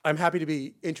I'm happy to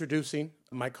be introducing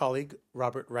my colleague,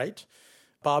 Robert Wright.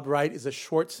 Bob Wright is a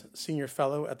Schwartz Senior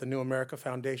Fellow at the New America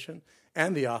Foundation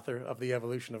and the author of The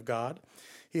Evolution of God.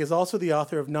 He is also the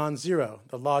author of Nonzero,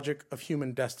 The Logic of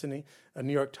Human Destiny, a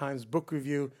New York Times Book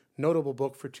Review notable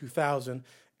book for 2000,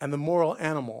 and The Moral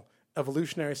Animal,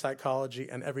 Evolutionary Psychology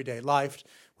and Everyday Life,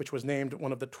 which was named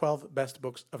one of the 12 best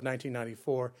books of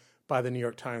 1994 by the New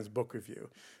York Times Book Review.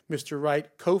 Mr. Wright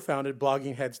co-founded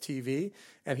Blogging Heads TV,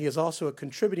 and he is also a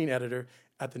contributing editor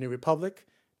at The New Republic,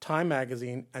 Time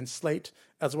Magazine, and Slate,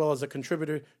 as well as a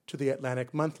contributor to The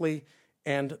Atlantic Monthly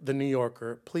and The New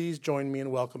Yorker. Please join me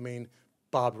in welcoming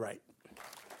Bob Wright.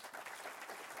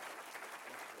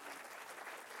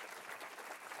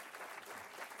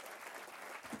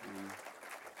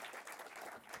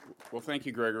 Well, thank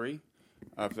you, Gregory,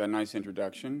 for that nice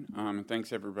introduction. And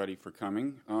thanks, everybody, for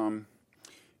coming.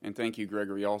 And thank you,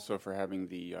 Gregory, also for having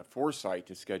the foresight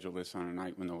to schedule this on a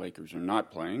night when the Lakers are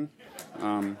not playing.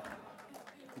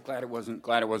 Glad it wasn't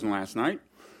last night.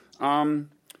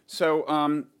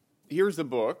 So here's the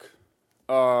book.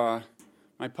 My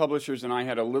publishers and I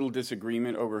had a little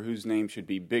disagreement over whose name should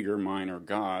be bigger, mine or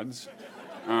God's.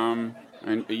 And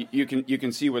you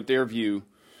can see what their view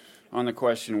on the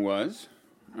question was.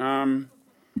 As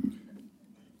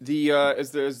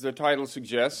the title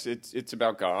suggests, it's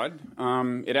about God.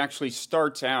 It actually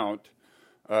starts out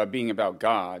being about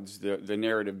gods. The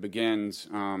narrative begins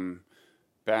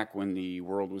back when the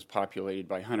world was populated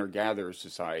by hunter-gatherer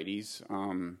societies,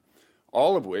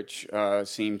 all of which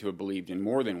seem to have believed in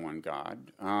more than one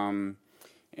God. And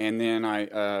then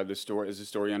as the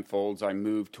story unfolds, I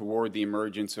move toward the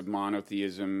emergence of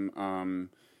monotheism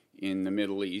in the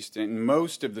Middle East, and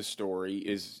most of the story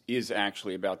is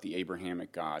actually about the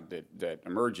Abrahamic God that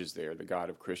emerges there, the God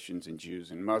of Christians and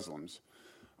Jews and Muslims.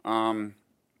 And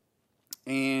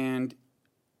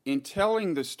in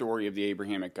telling the story of the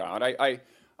Abrahamic God,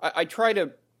 I try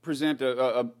to present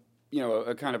a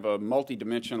kind of a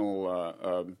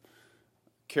multidimensional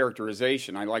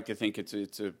characterization. I like to think it's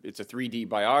a 3D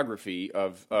biography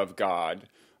of God,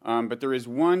 but there is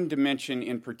one dimension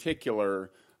in particular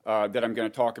that I'm going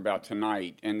to talk about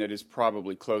tonight, and that is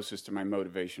probably closest to my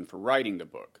motivation for writing the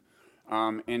book.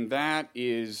 And that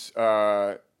is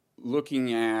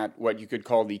looking at what you could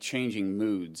call the changing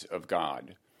moods of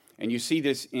God. And you see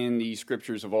this in the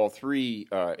scriptures of all three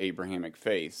Abrahamic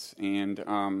faiths. And,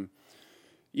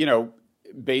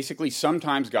 basically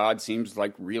sometimes God seems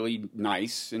like really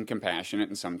nice and compassionate,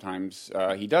 and sometimes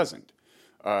he doesn't.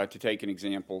 To take an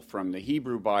example from the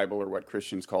Hebrew Bible, or what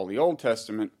Christians call the Old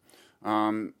Testament,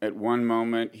 at one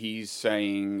moment, he's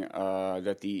saying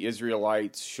that the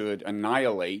Israelites should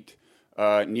annihilate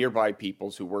nearby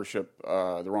peoples who worship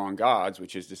the wrong gods,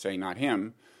 which is to say, not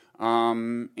him.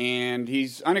 And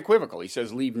he's unequivocal. He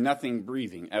says, leave nothing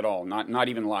breathing at all, not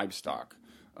even livestock,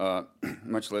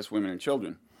 much less women and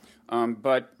children.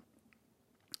 But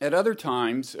at other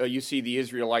times, you see the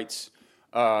Israelites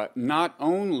not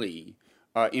only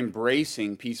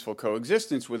embracing peaceful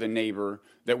coexistence with a neighbor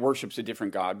that worships a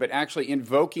different god, but actually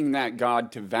invoking that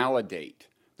god to validate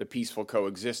the peaceful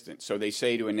coexistence. So they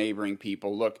say to a neighboring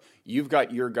people, look, you've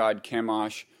got your god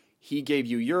Chemosh, he gave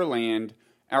you your land,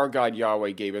 our God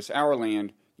Yahweh gave us our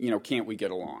land, can't we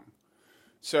get along?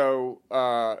 So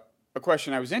a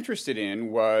question I was interested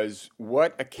in was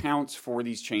what accounts for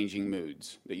these changing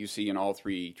moods that you see in all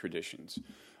three traditions?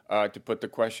 To put the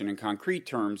question in concrete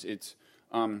terms, it's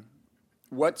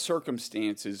what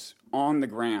circumstances on the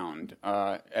ground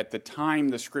at the time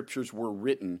the scriptures were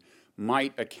written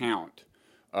might account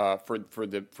for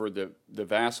the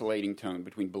vacillating tone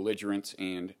between belligerence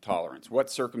and tolerance? What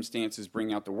circumstances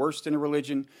bring out the worst in a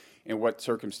religion, and what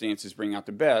circumstances bring out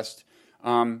the best?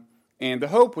 And the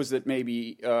hope was that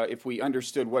maybe if we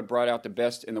understood what brought out the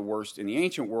best and the worst in the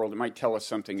ancient world, it might tell us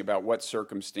something about what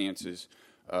circumstances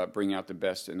bring out the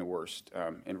best and the worst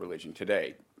in religion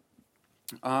today.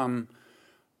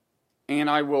 And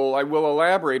I will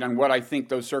elaborate on what I think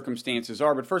those circumstances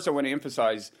are. But first I want to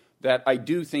emphasize that I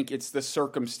do think it's the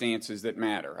circumstances that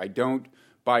matter. I don't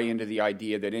buy into the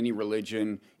idea that any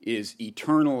religion is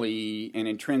eternally and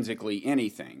intrinsically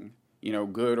anything,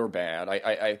 good or bad.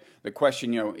 The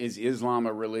question, is Islam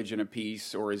a religion of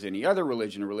peace, or is any other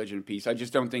religion a religion of peace? I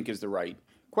just don't think is the right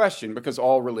question, because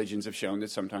all religions have shown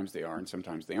that sometimes they are and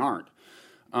sometimes they aren't.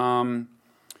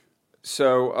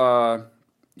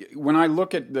 When I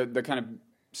look at the kind of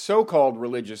so-called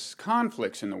religious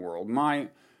conflicts in the world, my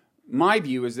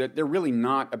view is that they're really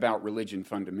not about religion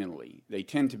fundamentally. They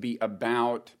tend to be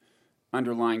about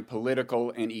underlying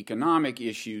political and economic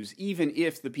issues, even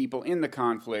if the people in the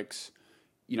conflicts,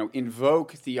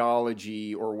 invoke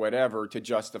theology or whatever to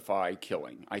justify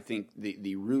killing. I think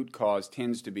the root cause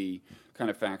tends to be kind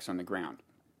of facts on the ground.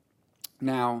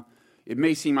 Now, it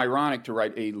may seem ironic to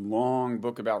write a long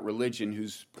book about religion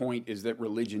whose point is that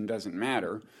religion doesn't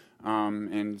matter,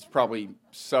 and it's probably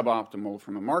suboptimal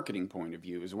from a marketing point of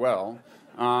view as well.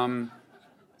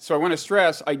 So I want to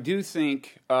stress, I do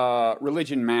think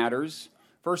religion matters.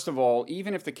 First of all,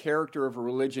 even if the character of a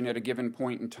religion at a given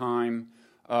point in time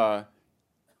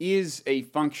is a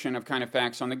function of kind of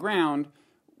facts on the ground,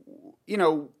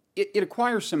 it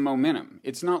acquires some momentum.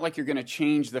 It's not like you're going to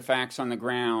change the facts on the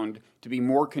ground to be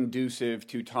more conducive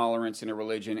to tolerance in a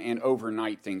religion and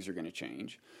overnight things are going to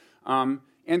change. And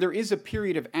there is a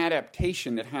period of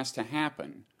adaptation that has to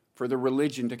happen for the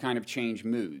religion to kind of change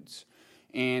moods.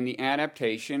 And the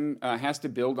adaptation has to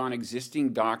build on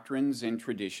existing doctrines and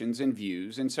traditions and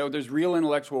views. And so there's real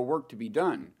intellectual work to be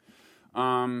done.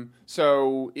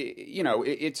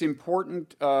 It's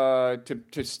important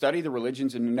to study the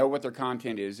religions and to know what their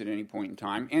content is at any point in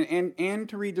time, and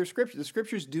to read their scriptures. The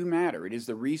scriptures do matter. It is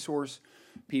the resource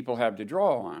people have to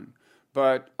draw on.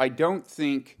 But I don't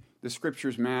think the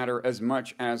scriptures matter as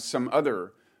much as some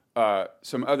other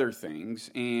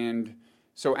things. And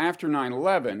so after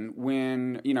 9/11,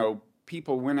 when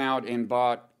people went out and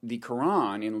bought the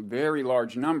Koran in very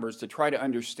large numbers to try to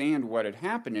understand what had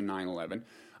happened in 9/11.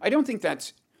 I don't think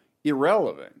that's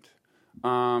irrelevant,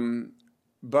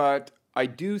 but I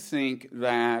do think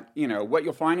that what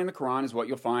you'll find in the Quran is what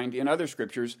you'll find in other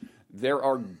scriptures. There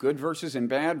are good verses and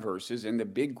bad verses, and the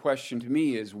big question to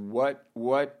me is what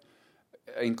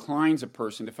inclines a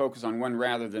person to focus on one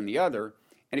rather than the other.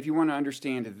 And if you want to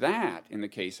understand that in the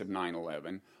case of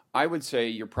 9/11, I would say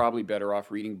you're probably better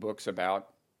off reading books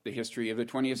about the history of the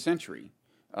 20th century,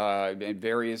 and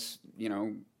various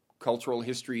cultural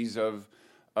histories of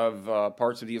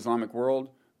parts of the Islamic world,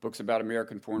 books about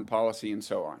American foreign policy, and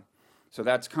so on. So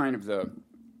that's kind of the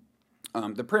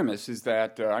premise. Is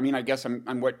that I guess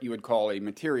I'm what you would call a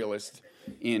materialist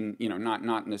in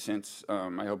not in the sense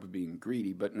I hope of being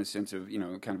greedy, but in the sense of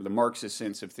kind of the Marxist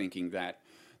sense of thinking that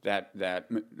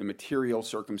the material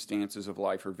circumstances of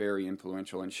life are very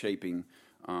influential in shaping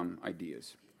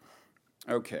ideas.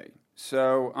 Okay,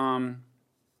 so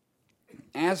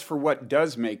as for what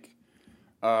does make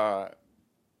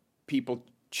people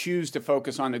choose to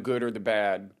focus on the good or the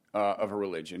bad of a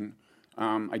religion,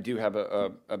 I do have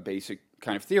a basic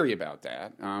kind of theory about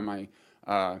that.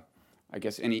 I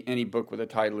guess any book with a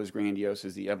title as grandiose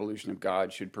as The Evolution of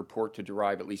God should purport to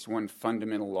derive at least one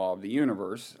fundamental law of the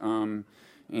universe. And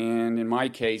in my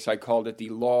case, I called it the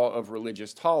law of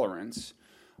religious tolerance,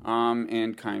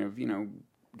 and kind of,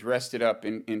 dressed it up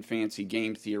in fancy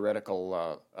game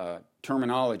theoretical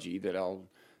terminology that I'll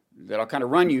kind of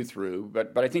run you through,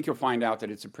 but I think you'll find out that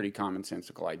it's a pretty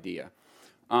commonsensical idea.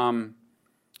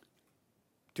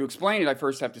 To explain it, I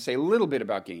first have to say a little bit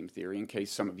about game theory, in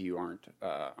case some of you aren't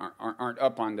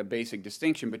up on the basic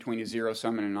distinction between a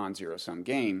zero-sum and a non-zero-sum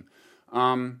game.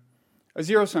 A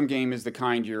zero-sum game is the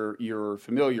kind you're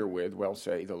familiar with, well,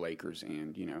 say the Lakers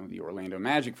and the Orlando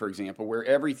Magic, for example, where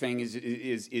everything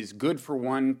is good for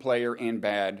one player and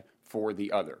bad for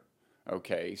the other.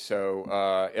 Okay,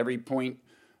 so every point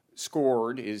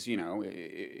scored is,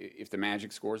 if the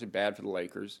Magic scores, it's bad for the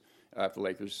Lakers. If the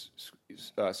Lakers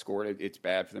scored it, it's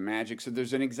bad for the Magic. So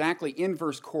there's an exactly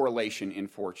inverse correlation in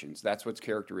fortunes. That's what's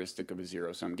characteristic of a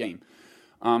zero-sum game.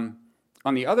 On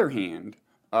the other hand,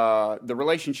 the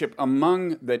relationship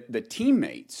among the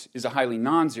teammates is a highly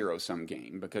non-zero-sum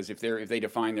game, because if they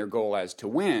define their goal as to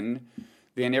win,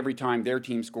 then every time their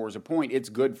team scores a point, it's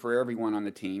good for everyone on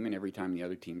the team, and every time the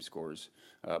other team scores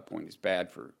a point, it's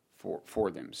bad for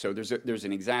them. So there's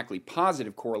an exactly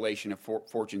positive correlation of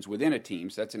fortunes within a team.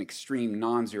 So that's an extreme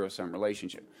non-zero-sum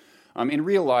relationship. In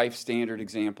real life, standard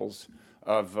examples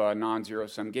of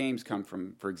non-zero-sum games come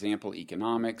from, for example,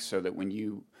 economics. So that when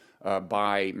you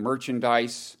buy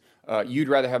merchandise, you'd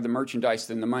rather have the merchandise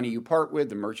than the money you part with.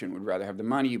 The merchant would rather have the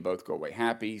money. You both go away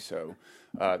happy. So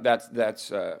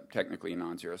that's technically a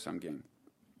non-zero-sum game.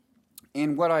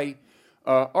 And what I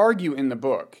argue in the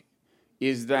book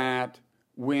is that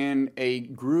when a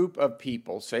group of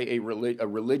people, say a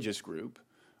religious group,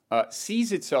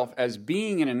 sees itself as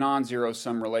being in a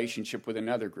non-zero-sum relationship with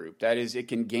another group, that is, it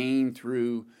can gain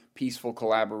through peaceful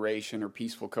collaboration or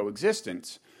peaceful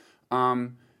coexistence,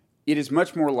 it is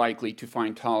much more likely to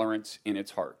find tolerance in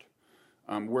its heart.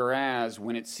 Whereas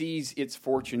when it sees its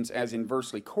fortunes as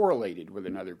inversely correlated with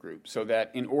another group, so that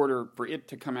in order for it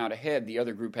to come out ahead, the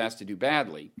other group has to do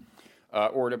badly,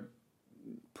 or to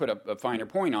put a finer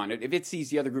point on it, if it sees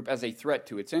the other group as a threat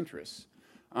to its interests,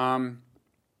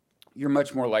 you're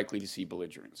much more likely to see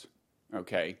belligerence.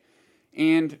 okay?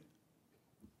 And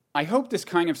I hope this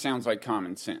kind of sounds like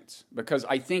common sense, because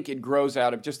I think it grows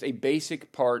out of just a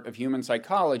basic part of human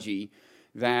psychology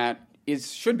that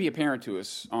should be apparent to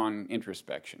us on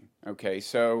introspection, okay?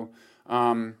 So,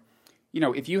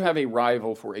 if you have a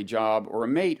rival for a job or a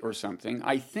mate or something,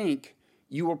 I think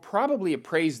you will probably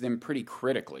appraise them pretty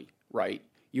critically, right?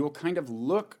 You will kind of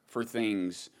look for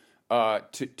things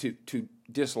to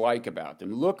dislike about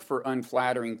them. Look for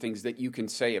unflattering things that you can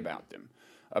say about them.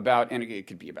 And it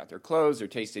could be about their clothes, their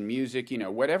taste in music,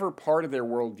 whatever part of their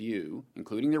worldview,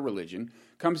 including their religion,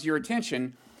 comes to your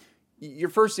attention, your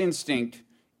first instinct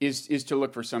is to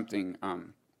look for something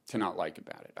to not like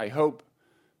about it. I hope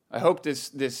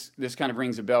this kind of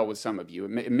rings a bell with some of you.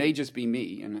 It may just be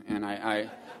me, and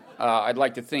I'd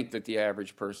like to think that the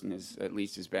average person is at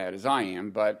least as bad as I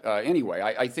am. But anyway,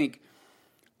 I think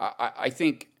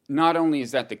not only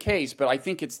is that the case, but I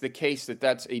think it's the case that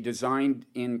that's a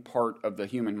designed-in part of the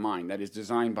human mind that is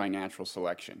designed by natural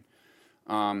selection.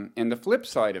 And the flip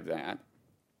side of that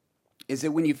is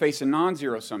that when you face a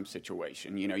non-zero-sum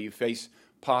situation, you face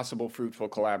possible fruitful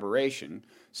collaboration.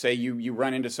 Say you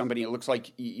run into somebody, it looks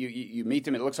like you meet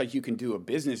them, it looks like you can do a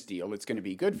business deal that's going to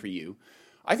be good for you.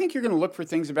 I think you're going to look for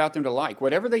things about them to like.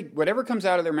 Whatever comes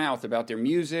out of their mouth about their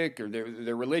music or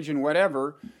their religion,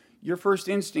 whatever, your first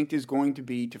instinct is going to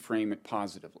be to frame it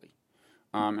positively.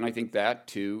 And I think that,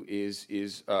 too,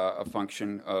 is a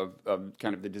function of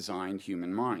kind of the designed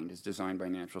human mind. It's designed by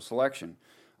natural selection.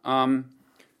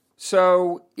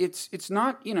 So it's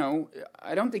not,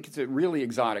 I don't think it's a really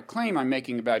exotic claim I'm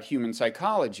making about human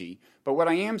psychology, but what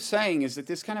I am saying is that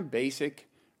this kind of basic,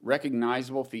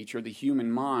 recognizable feature of the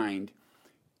human mind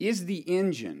is the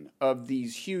engine of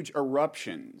these huge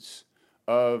eruptions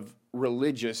of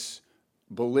religious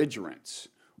belligerence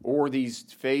or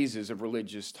these phases of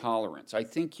religious tolerance. I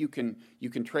think you can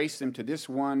trace them to this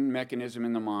one mechanism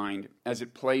in the mind as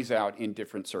it plays out in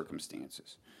different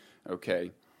circumstances.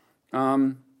 Okay?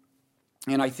 And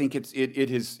I think it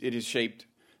has shaped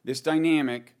this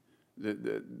dynamic,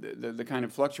 the kind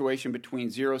of fluctuation between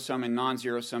zero-sum and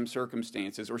non-zero-sum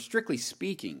circumstances, or strictly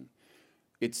speaking,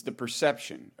 it's the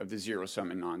perception of the zero-sum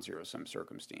and non-zero-sum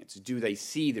circumstances. Do they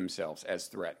see themselves as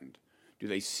threatened? Do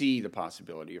they see the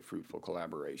possibility of fruitful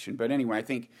collaboration? But anyway, I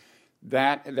think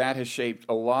that has shaped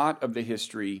a lot of the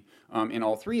history in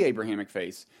all three Abrahamic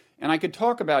faiths, and I could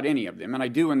talk about any of them, and I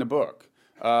do in the book.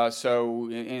 So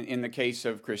in the case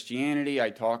of Christianity, I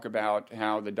talk about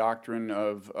how the doctrine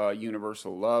of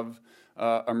universal love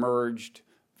emerged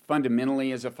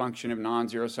fundamentally as a function of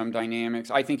non-zero-sum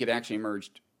dynamics. I think it actually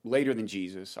emerged later than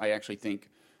Jesus. I actually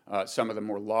think some of the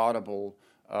more laudable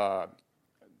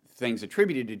things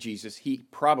attributed to Jesus, he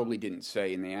probably didn't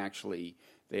say, and they actually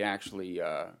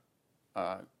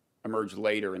emerged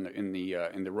later in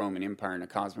the Roman Empire in a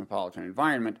cosmopolitan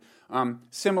environment.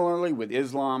 Similarly with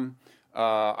Islam,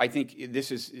 I think this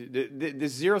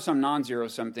zero-sum,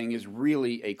 non-zero-sum thing is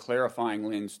really a clarifying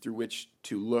lens through which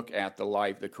to look at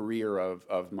the career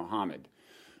of Muhammad.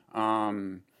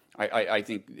 I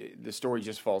think the story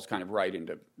just falls kind of right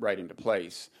into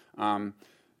place.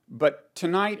 But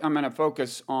tonight I'm going to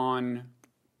focus on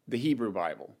the Hebrew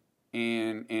Bible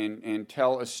and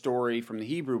tell a story from the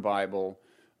Hebrew Bible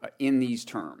in these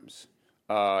terms,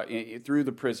 through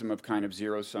the prism of kind of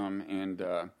zero-sum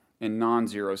and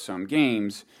non-zero-sum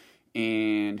games,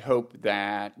 and hope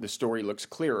that the story looks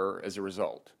clearer as a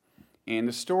result. And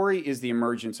the story is the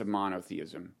emergence of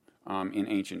monotheism in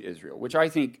ancient Israel, which I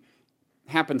think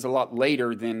happens a lot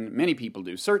later than many people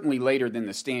do, certainly later than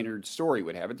the standard story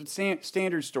would have it. The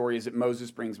standard story is that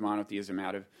Moses brings monotheism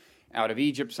out of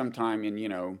Egypt sometime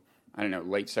in,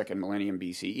 late second millennium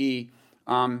BCE.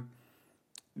 I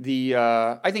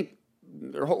think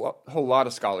there are a whole lot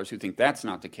of scholars who think that's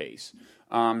not the case.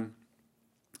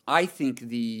 I think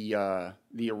the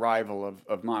arrival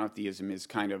of monotheism is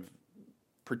kind of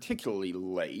particularly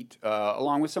late,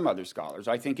 along with some other scholars.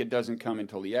 I think it doesn't come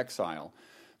until the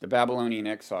Babylonian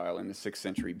exile in the 6th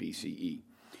century BCE.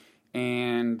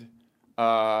 And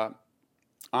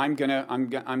I'm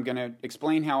gonna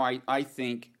explain how I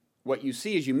think what you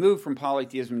see as you move from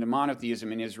polytheism to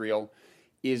monotheism in Israel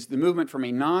is the movement from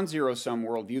a non-zero-sum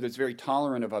worldview that's very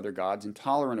tolerant of other gods and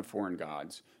tolerant of foreign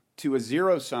gods to a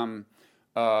zero-sum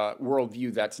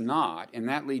worldview that's not, and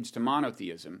that leads to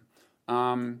monotheism.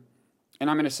 And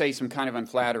I'm going to say some kind of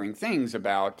unflattering things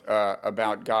about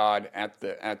God at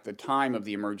the time of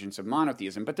the emergence of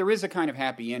monotheism, but there is a kind of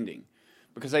happy ending,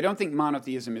 because I don't think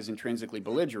monotheism is intrinsically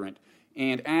belligerent.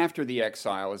 And after the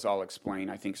exile, as I'll explain,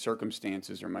 I think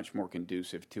circumstances are much more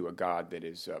conducive to a God that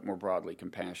is more broadly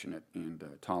compassionate and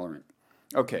tolerant.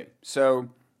 Okay, so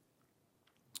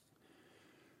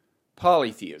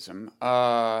polytheism.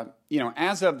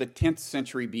 As of the 10th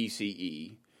century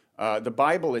BCE, the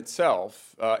Bible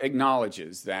itself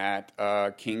acknowledges that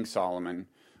King Solomon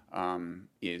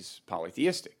is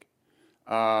polytheistic.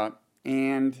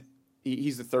 And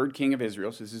he's the third king of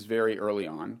Israel, so this is very early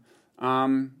on.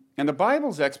 And the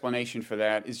Bible's explanation for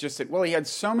that is just that, well, he had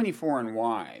so many foreign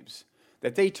wives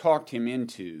that they talked him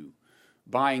into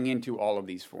buying into all of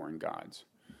these foreign gods.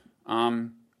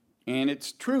 And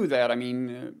it's true that,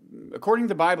 according to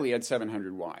the Bible, he had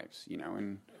 700 wives,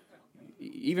 and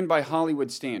even by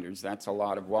Hollywood standards, that's a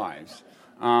lot of wives.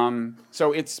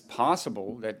 So it's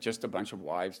possible that just a bunch of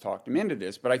wives talked him into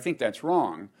this, but I think that's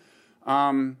wrong.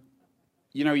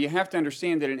 You have to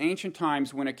understand that in ancient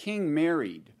times, when a king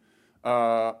married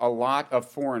a lot of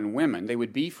foreign women, they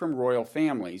would be from royal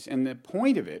families, and the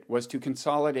point of it was to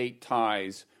consolidate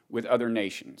ties with other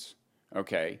nations,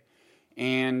 okay?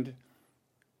 And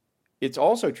it's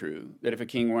also true that if a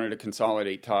king wanted to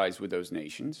consolidate ties with those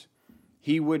nations,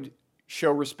 he would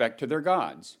show respect to their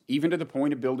gods, even to the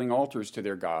point of building altars to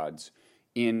their gods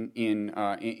in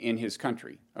his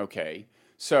country, okay?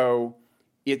 So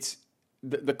it's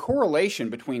the correlation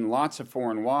between lots of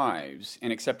foreign wives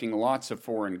and accepting lots of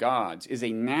foreign gods is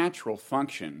a natural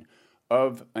function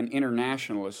of an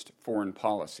internationalist foreign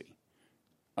policy.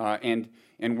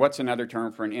 And what's another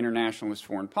term for an internationalist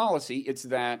foreign policy? It's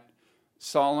that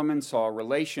Solomon saw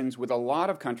relations with a lot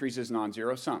of countries as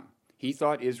non-zero sum. He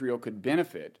thought Israel could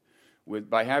benefit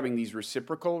by having these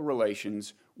reciprocal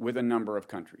relations with a number of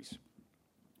countries.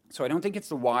 So I don't think it's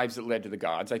the wives that led to the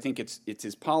gods. I think it's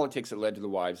his politics that led to the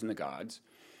wives and the gods.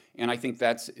 And I think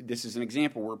this is an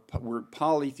example where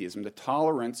polytheism, the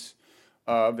tolerance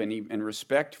of and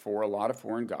respect for a lot of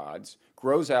foreign gods,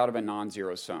 grows out of a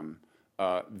non-zero sum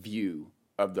view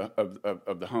of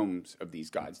the homes of these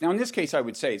gods. Now, in this case, I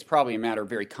would say it's probably a matter of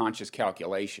very conscious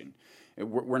calculation.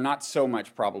 We're not so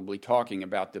much probably talking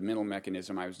about the mental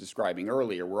mechanism I was describing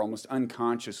earlier. We're almost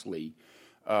unconsciously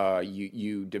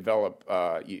you develop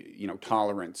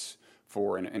tolerance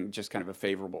for and just kind of a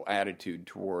favorable attitude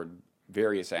toward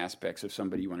various aspects of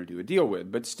somebody you want to do a deal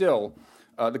with. But still,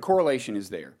 the correlation is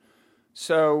there.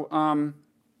 So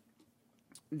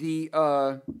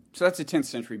so that's the 10th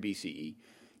century BCE.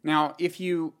 Now, if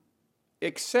you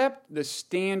accept the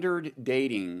standard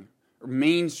dating or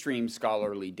mainstream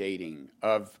scholarly dating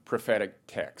of prophetic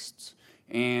texts,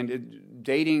 and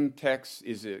dating texts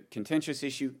is a contentious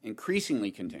issue,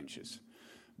 increasingly contentious.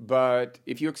 But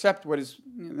if you accept what is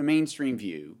the mainstream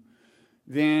view,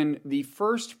 then the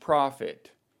first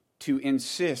prophet to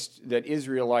insist that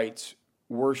Israelites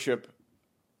worship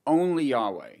only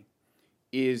Yahweh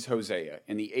is Hosea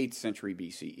in the 8th century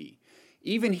BCE.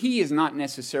 Even he is not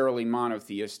necessarily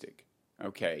monotheistic,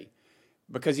 okay?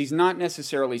 Because he's not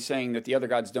necessarily saying that the other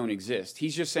gods don't exist.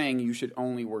 He's just saying you should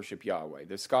only worship Yahweh.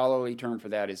 The scholarly term for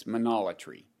that is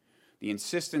monolatry, the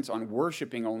insistence on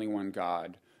worshiping only one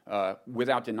God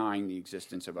without denying the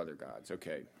existence of other gods.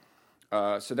 Okay,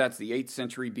 so that's the 8th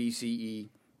century BCE,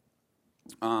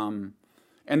 and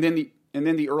then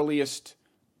the earliest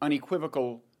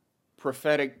unequivocal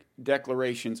prophetic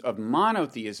declarations of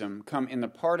monotheism come in the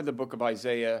part of the book of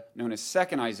Isaiah known as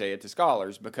Second Isaiah to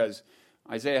scholars, because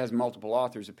Isaiah has multiple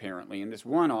authors, apparently, and this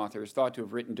one author is thought to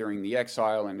have written during the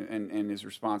exile and is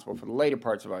responsible for the later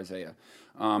parts of Isaiah.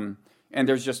 And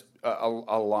there's just a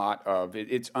lot of it.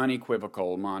 It's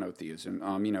unequivocal monotheism.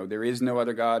 There is no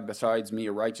other God besides me,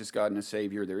 a righteous God and a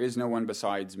Savior. There is no one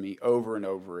besides me, over and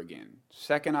over again.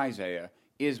 Second Isaiah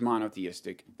is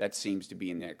monotheistic. That seems to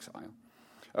be in the exile.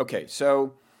 Okay,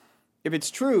 so if it's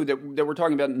true that we're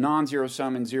talking about non-zero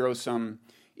sum and zero sum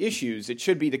issues, it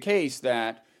should be the case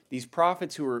that these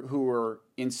prophets who are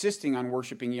insisting on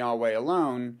worshiping Yahweh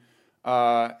alone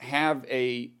have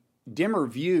a dimmer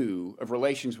view of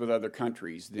relations with other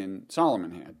countries than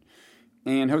Solomon had.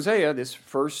 And Hosea, this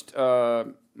first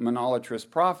monolatrous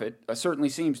prophet, certainly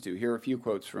seems to. Here are a few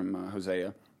quotes from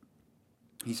Hosea.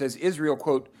 He says, Israel,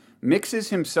 quote, mixes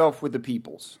himself with the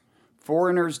peoples.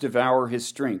 Foreigners devour his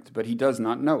strength, but he does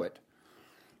not know it.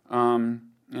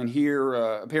 And here,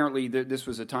 apparently, this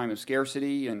was a time of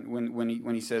scarcity, and when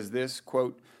he says this,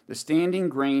 quote, the standing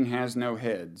grain has no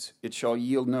heads, it shall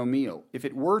yield no meal. If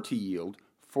it were to yield,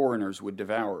 foreigners would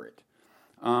devour it.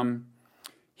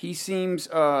 He seems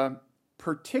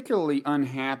particularly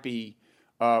unhappy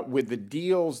with the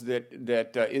deals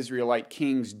that Israelite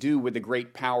kings do with the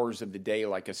great powers of the day,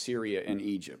 like Assyria and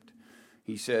Egypt.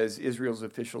 He says, Israel's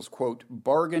officials, quote,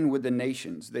 bargain with the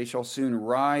nations. They shall soon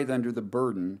writhe under the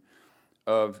burden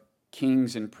of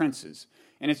kings and princes.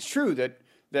 And it's true that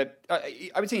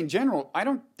I would say in general, I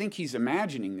don't think he's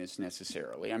imagining this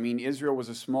necessarily. I mean, Israel was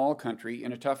a small country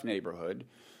in a tough neighborhood.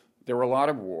 There were a lot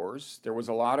of wars. There was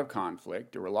a lot of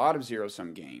conflict. There were a lot of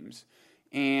zero-sum games,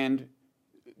 and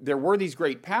there were these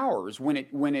great powers. When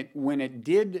it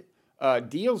did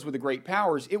deals with the great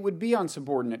powers, it would be on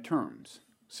subordinate terms.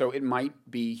 So it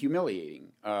might be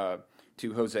humiliating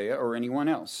to Hosea or anyone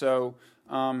else. So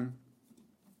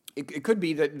it could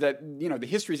be that the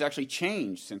history has actually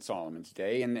changed since Solomon's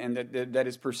day, and that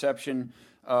his perception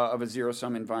of a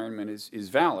zero-sum environment is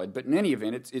valid. But in any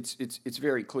event, it's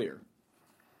very clear.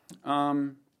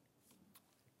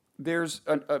 There's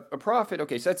a prophet.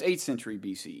 Okay, so that's 8th century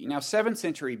BCE. Now, 7th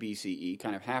century BCE,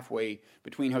 kind of halfway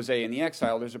between Hosea and the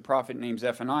exile, there's a prophet named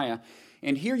Zephaniah,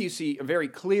 and here you see a very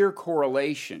clear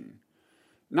correlation,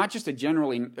 not just a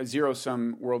generally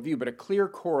zero-sum worldview, but a clear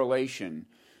correlation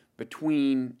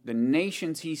between the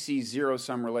nations he sees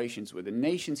zero-sum relations with, the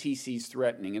nations he sees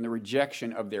threatening, and the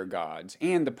rejection of their gods,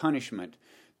 and the punishment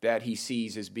that he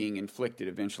sees as being inflicted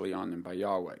eventually on them by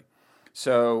Yahweh.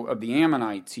 So of the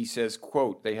Ammonites, he says,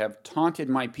 quote, "They have taunted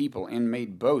my people and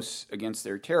made boasts against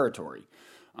their territory."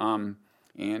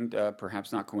 And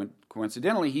perhaps not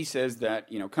coincidentally, he says that,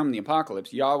 come the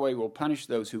apocalypse, Yahweh will punish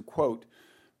those who, quote,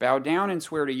 "bow down and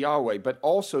swear to Yahweh, but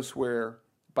also swear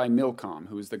by Milcom,"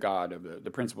 who is the god of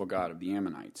the principal god of the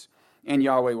Ammonites. And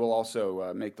Yahweh will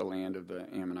also make the land of the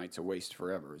Ammonites a waste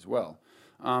forever as well.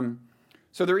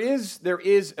 So there is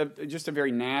just a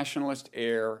very nationalist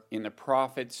air in the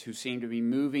prophets who seem to be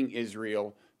moving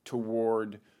Israel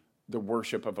toward the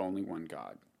worship of only one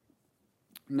God.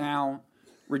 Now,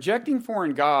 rejecting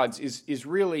foreign gods is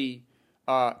really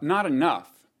not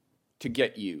enough to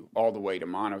get you all the way to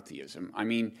monotheism. I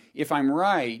mean, if I'm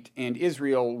right, and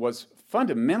Israel was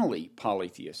fundamentally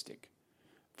polytheistic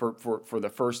for the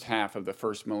first half of the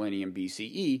first millennium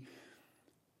BCE,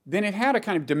 then it had a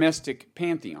kind of domestic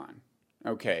pantheon.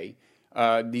 Okay,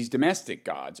 these domestic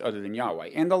gods other than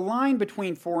Yahweh. And the line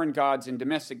between foreign gods and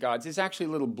domestic gods is actually a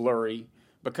little blurry,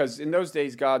 because in those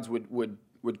days gods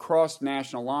would cross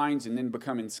national lines and then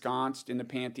become ensconced in the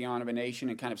pantheon of a nation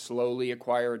and kind of slowly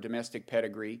acquire a domestic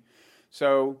pedigree.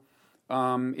 So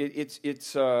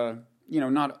it's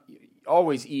not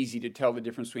always easy to tell the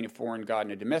difference between a foreign god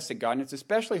and a domestic god, and it's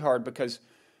especially hard because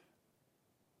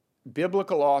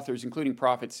biblical authors, including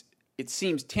prophets, it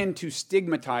seems, tend to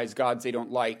stigmatize gods they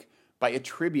don't like by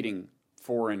attributing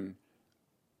foreign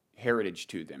heritage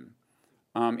to them,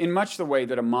 in much the way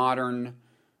that a modern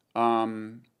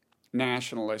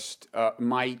nationalist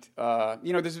might.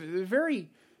 There's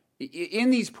very, in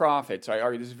these prophets, I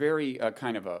argue, there's very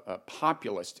kind of a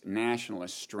populist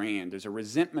nationalist strand. There's a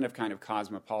resentment of kind of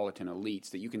cosmopolitan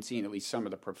elites that you can see in at least some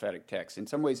of the prophetic texts. In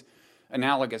some ways,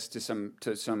 analogous to some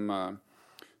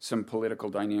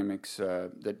political dynamics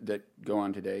that go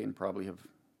on today and probably have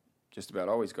just about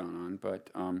always gone on. But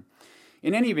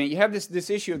in any event, you have this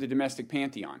issue of the domestic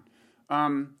pantheon.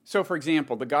 So, for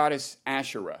example, the goddess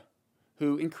Asherah,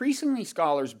 who increasingly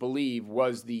scholars believe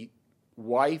was the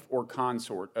wife or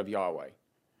consort of Yahweh.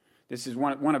 This is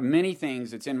one of many things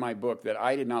that's in my book that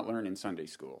I did not learn in Sunday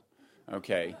school.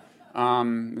 Okay,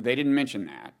 they didn't mention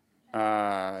that.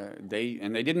 They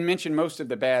didn't mention most of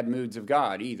the bad moods of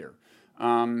God either.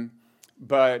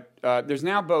 But there's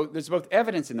both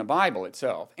evidence in the Bible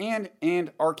itself and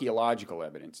archaeological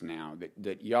evidence now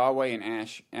that Yahweh and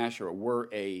Asherah were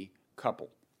a couple,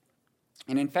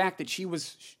 and in fact that she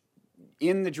was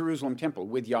in the Jerusalem temple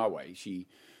with Yahweh. She,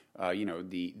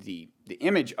 the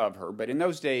image of her, but in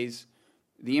those days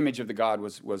the image of the god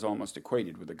was almost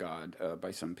equated with the god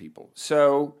by some people.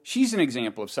 So she's an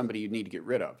example of somebody you need to get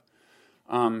rid of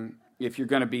if you're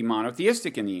going to be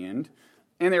monotheistic in the end.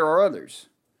 And there are others,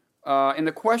 and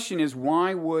the question is,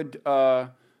 why would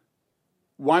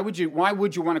you want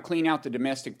to clean out the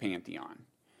domestic pantheon?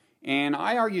 And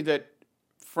I argue that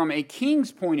from a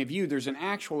king's point of view, there's an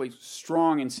actually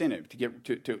strong incentive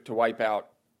to wipe out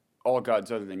all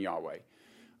gods other than Yahweh,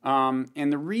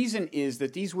 and the reason is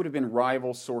that these would have been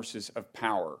rival sources of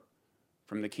power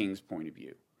from the king's point of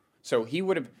view. So he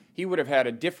would have had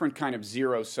a different kind of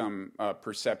zero-sum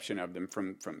perception of them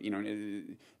from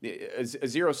a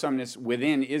zero-sumness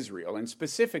within Israel, and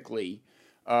specifically,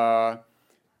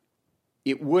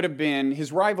 it would have been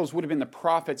his rivals would have been the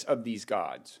prophets of these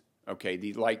gods. Okay,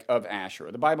 like of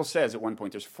Asherah. The Bible says at one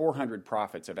point there's 400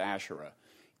 prophets of Asherah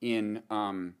in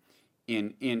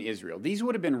Israel. These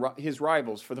would have been his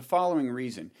rivals for the following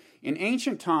reason: in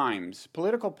ancient times,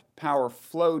 political power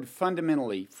flowed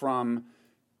fundamentally from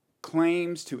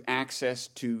claims to access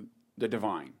to the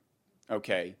divine.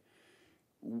 Okay,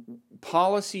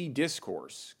 policy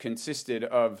discourse consisted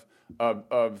of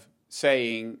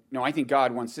saying, no, I think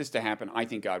God wants this to happen. I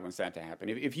think God wants that to happen.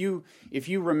 If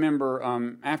you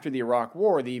remember, after the Iraq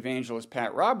War, the evangelist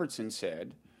Pat Robertson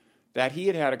said that he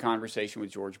had had a conversation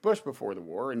with George Bush before the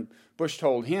war, and Bush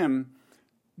told him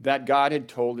that God had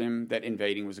told him that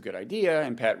invading was a good idea,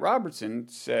 and Pat Robertson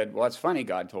said, well, that's funny,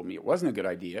 God told me it wasn't a good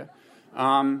idea.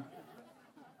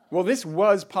 Well, this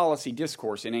was policy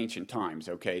discourse in ancient times,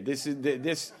 okay?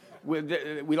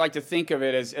 We like to think of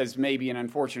it as maybe an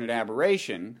unfortunate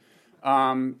aberration,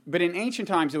 but in ancient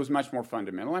times it was much more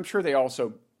fundamental. I'm sure they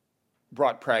also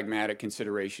brought pragmatic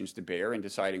considerations to bear in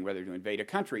deciding whether to invade a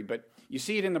country, but you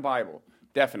see it in the Bible,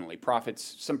 definitely.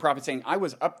 Some prophets saying, I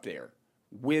was up there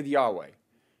with Yahweh,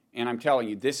 and I'm telling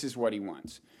you, this is what he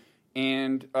wants.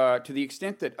 And to the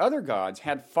extent that other gods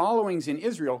had followings in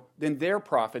Israel, then their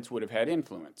prophets would have had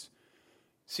influence.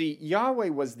 See, Yahweh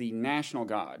was the national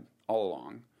God all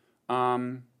along,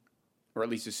 or at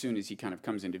least as soon as he kind of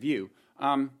comes into view.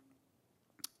 And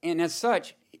as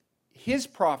such, his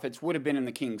prophets would have been in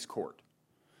the king's court.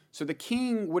 So the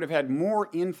king would have had more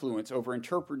influence over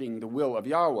interpreting the will of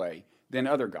Yahweh than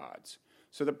other gods.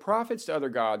 So the prophets to other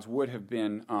gods would have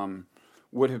been a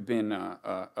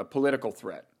political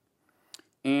threat.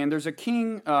 And there's a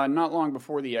king not long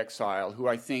before the exile who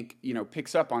I think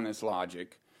picks up on this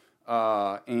logic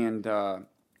and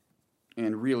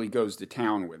really goes to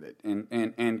town with it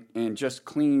and just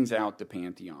cleans out the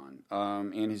pantheon.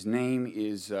 And his name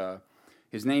is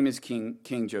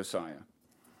King Josiah.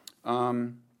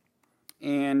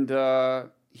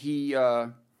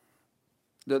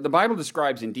 The Bible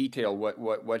describes in detail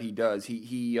what he does.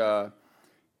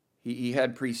 He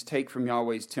had priests take from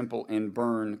Yahweh's temple and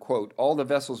burn, quote, all the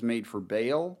vessels made for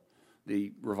Baal,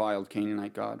 the reviled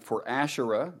Canaanite god, for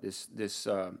Asherah, this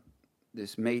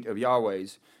mate of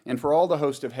Yahweh's, and for all the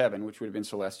host of heaven, which would have been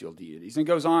celestial deities. And it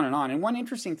goes on. And one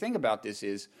interesting thing about this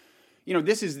is,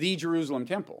 this is the Jerusalem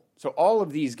temple. So all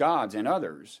of these gods and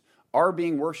others are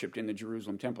being worshipped in the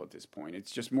Jerusalem temple at this point.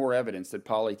 It's just more evidence that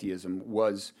polytheism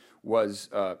was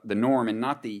the norm and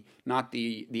not the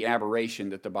aberration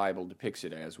that the Bible depicts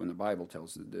it as when the Bible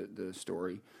tells the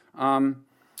story. And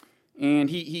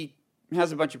he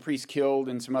has a bunch of priests killed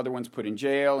and some other ones put in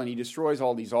jail, and he destroys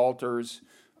all these altars.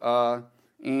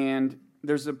 And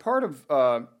there's a part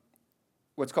of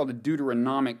what's called a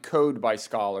Deuteronomic code by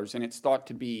scholars, and it's thought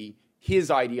to be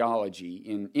his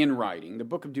ideology in writing. The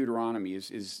book of Deuteronomy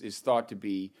is thought to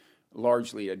be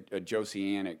largely a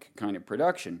Josianic kind of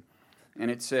production.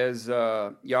 And it says,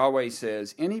 Yahweh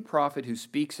says, any prophet who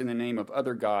speaks in the name of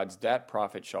other gods, that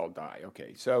prophet shall die.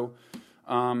 Okay, so,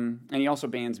 and he also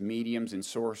bans mediums and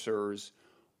sorcerers.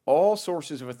 All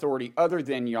sources of authority other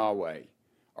than Yahweh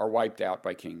are wiped out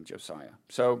by King Josiah.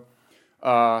 So,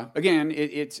 again,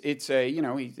 it's a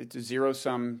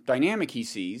zero-sum dynamic he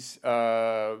sees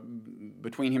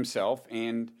between himself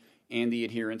and the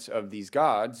adherents of these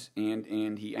gods,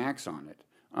 and he acts on it.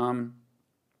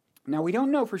 Now, we don't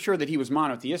know for sure that he was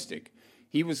monotheistic.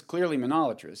 He was clearly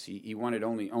monolatrous. He wanted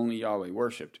only Yahweh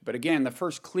worshipped. But again, the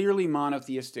first clearly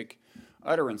monotheistic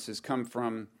utterances come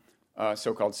from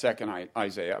so-called Second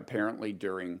Isaiah, apparently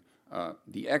during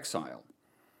the exile.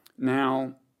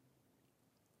 Now,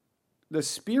 the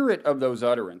spirit of those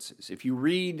utterances, if you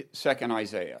read 2nd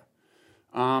Isaiah,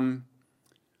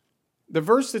 the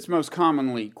verse that's most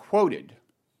commonly quoted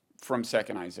from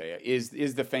 2nd Isaiah is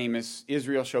the famous,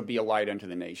 Israel shall be a light unto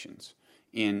the nations,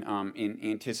 in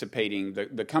anticipating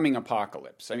the coming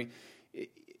apocalypse. I mean,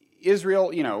 Israel,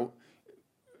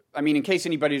 in case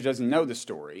anybody doesn't know the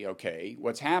story, okay,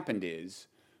 what's happened is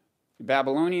the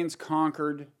Babylonians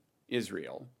conquered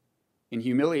Israel in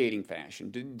humiliating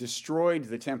fashion, destroyed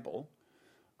the temple,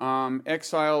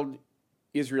 exiled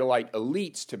Israelite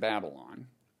elites to Babylon,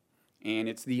 and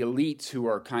it's the elites who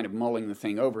are kind of mulling the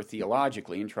thing over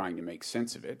theologically and trying to make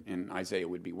sense of it, and Isaiah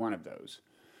would be one of those.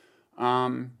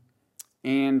 The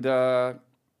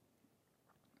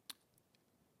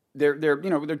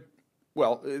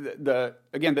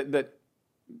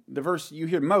verse you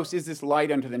hear most is this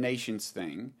light unto the nations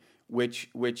thing, which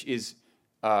is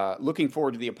looking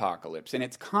forward to the apocalypse, and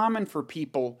it's common for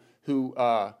people who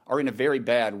are in a very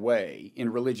bad way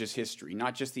in religious history,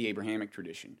 not just the Abrahamic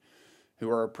tradition, who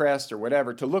are oppressed or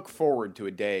whatever, to look forward to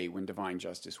a day when divine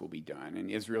justice will be done. And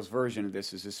Israel's version of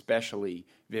this is especially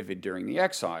vivid during the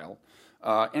exile.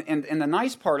 And the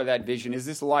nice part of that vision is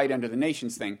this light unto the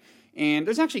nations thing. And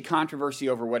there's actually controversy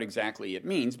over what exactly it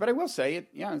means, but I will say it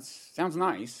sounds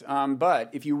nice.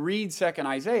 But if you read 2nd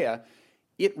Isaiah,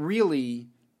 it really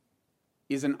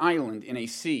is an island in a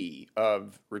sea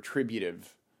of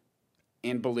retributive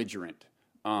and belligerent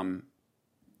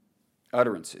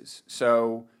utterances.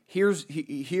 So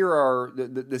here are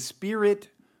the spirit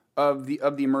of the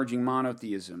emerging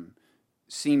monotheism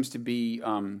seems to be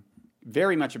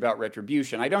very much about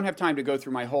retribution. I don't have time to go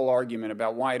through my whole argument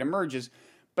about why it emerges,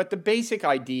 But the basic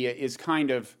idea is kind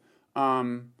of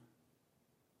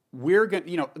we're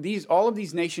going, all of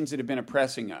these nations that have been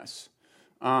oppressing us.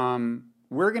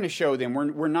 We're going to show them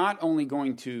we're not only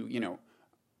going to,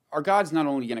 our God's not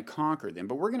only going to conquer them,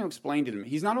 but we're going to explain to them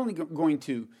He's not only going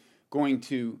to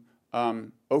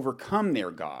overcome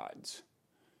their gods.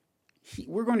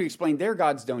 We're going to explain their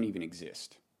gods don't even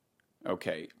exist.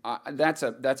 Okay, that's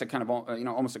a kind of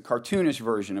almost a cartoonish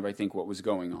version of I think what was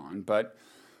going on. But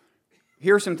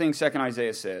here are some things 2nd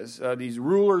Isaiah says. These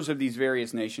rulers of these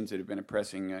various nations that have been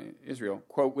oppressing Israel,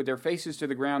 quote, with their faces to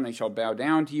the ground they shall bow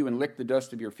down to you and lick the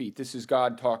dust of your feet. This is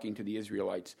God talking to the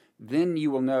Israelites. Then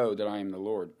you will know that I am the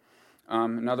Lord.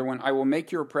 Another one, I will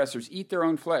make your oppressors eat their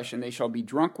own flesh, and they shall be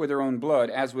drunk with their own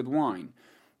blood as with wine.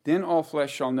 Then all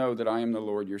flesh shall know that I am the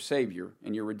Lord your Savior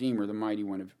and your Redeemer, the mighty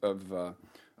one of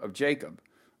Jacob.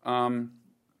 And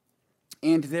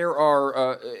there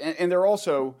are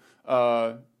also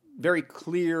very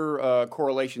clear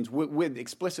correlations with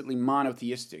explicitly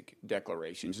monotheistic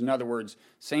declarations. In other words,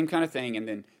 same kind of thing,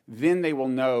 and then they will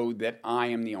know that I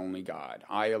am the only God.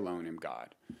 I alone am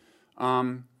God.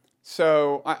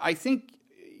 So I think,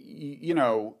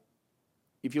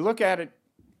 if you look at it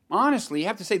honestly, you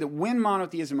have to say that when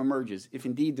monotheism emerges, if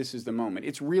indeed this is the moment,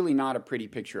 it's really not a pretty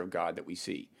picture of God that we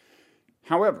see.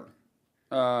 However,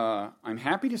 I'm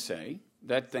happy to say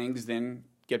that things then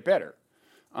get better.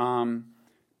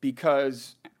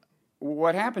 Because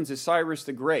what happens is Cyrus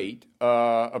the Great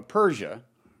of Persia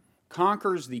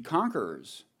conquers the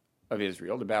conquerors of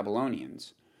Israel, the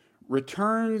Babylonians,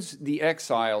 returns the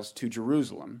exiles to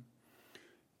Jerusalem,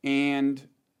 and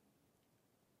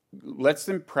lets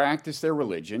them practice their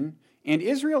religion. And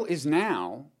Israel is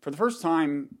now, for the first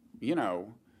time,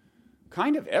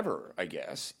 kind of ever, I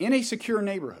guess, in a secure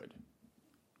neighborhood.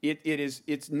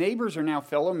 Its neighbors are now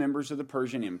fellow members of the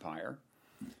Persian Empire,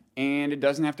 and it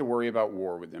doesn't have to worry about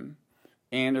war with them.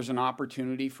 And there's an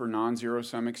opportunity for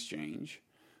non-zero-sum exchange.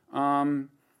 And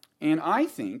I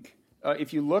think,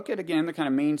 if you look at, again, the kind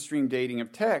of mainstream dating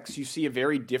of texts, you see a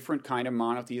very different kind of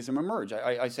monotheism emerge.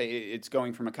 I say it's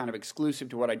going from a kind of exclusive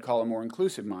to what I'd call a more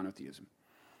inclusive monotheism.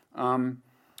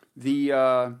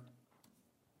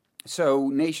 So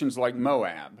nations like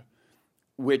Moab,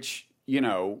 which,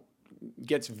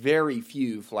 gets very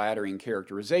few flattering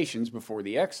characterizations before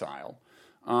the exile.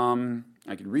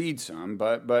 I could read some,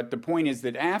 but the point is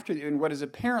that in what is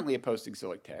apparently a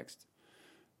post-exilic text,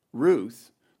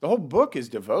 Ruth, the whole book is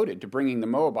devoted to bringing the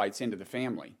Moabites into the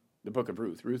family, the book of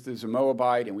Ruth. Ruth is a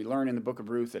Moabite, and we learn in the book of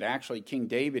Ruth that actually King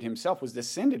David himself was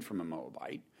descended from a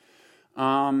Moabite.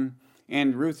 And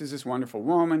Ruth is this wonderful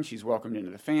woman. She's welcomed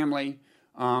into the family.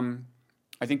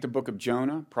 I think the book of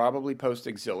Jonah, probably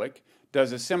post-exilic,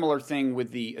 does a similar thing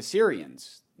with the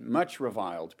Assyrians, much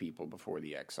reviled people before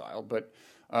the exile. But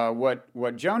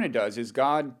what Jonah does is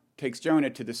God takes Jonah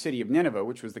to the city of Nineveh,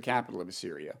 which was the capital of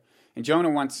Assyria. And Jonah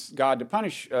wants God to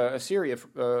punish Assyria,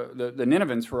 the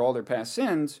Ninevans, for all their past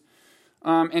sins.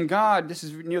 And God, this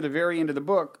is near the very end of the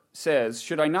book, says,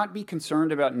 should I not be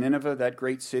concerned about Nineveh, that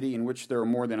great city in which there are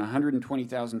more than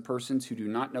 120,000 persons who do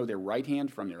not know their right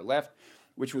hand from their left,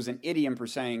 which was an idiom for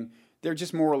saying they're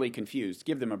just morally confused.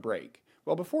 Give them a break.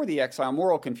 Well, before the exile,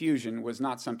 moral confusion was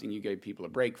not something you gave people a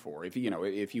break for, if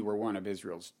you were one of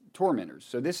Israel's tormentors.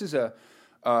 So this is a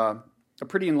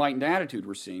pretty enlightened attitude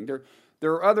we're seeing. There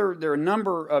are a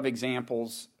number of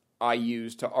examples I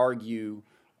use to argue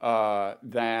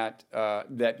that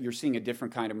you're seeing a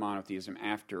different kind of monotheism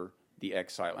after the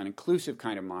exile, an inclusive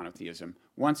kind of monotheism,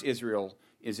 once Israel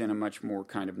is in a much more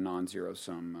kind of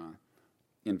non-zero-sum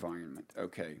environment.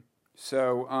 Okay,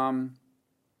 so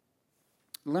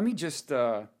let me just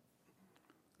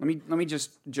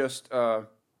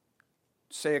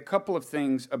say a couple of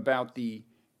things about the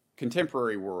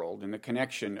contemporary world and the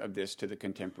connection of this to the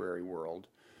contemporary world.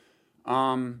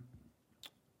 And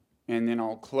then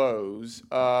I'll close.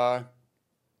 I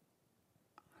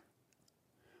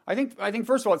think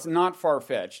first of all, it's not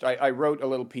far-fetched. I wrote a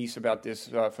little piece about this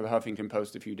for the Huffington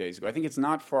Post a few days ago. I think it's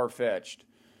not far-fetched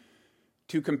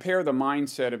to compare the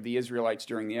mindset of the Israelites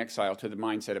during the exile to the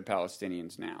mindset of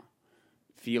Palestinians now,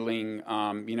 feeling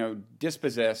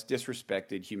dispossessed,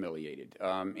 disrespected, humiliated,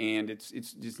 and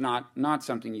it's not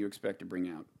something you expect to bring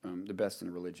out the best in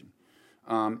a religion.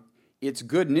 It's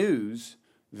good news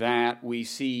that we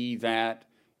see that,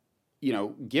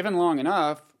 given long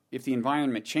enough, if the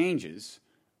environment changes,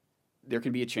 there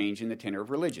can be a change in the tenor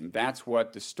of religion. That's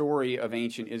what the story of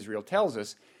ancient Israel tells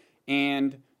us,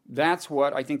 and that's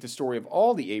what I think the story of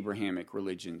all the Abrahamic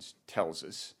religions tells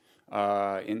us.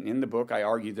 In the book, I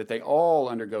argue that they all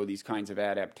undergo these kinds of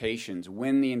adaptations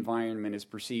when the environment is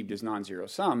perceived as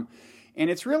non-zero-sum. And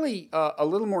it's really a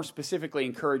little more specifically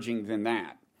encouraging than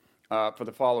that for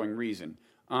the following reason.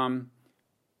 In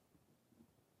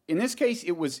this case,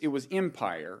 it was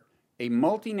empire, a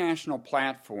multinational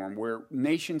platform where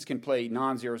nations can play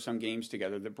non-zero-sum games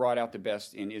together that brought out the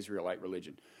best in Israelite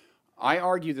religion. I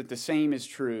argue that the same is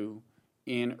true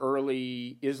in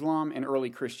early Islam and early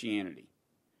Christianity,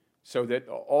 so that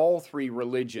all three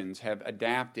religions have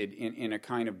adapted in a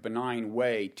kind of benign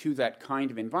way to that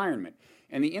kind of environment.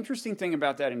 And the interesting thing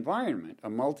about that environment, a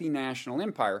multinational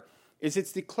empire, is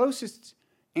it's the closest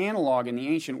analog in the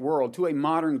ancient world to a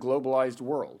modern globalized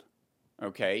world.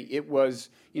 Okay, it was,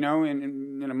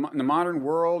 in the modern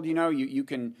world, you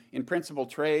can, in principle,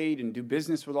 trade and do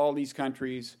business with all these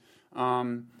countries,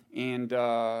 and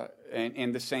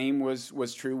the same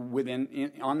was true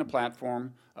on the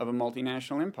platform of a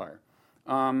multinational empire.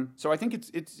 So I think it's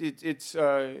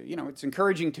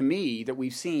encouraging to me that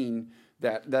we've seen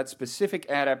that specific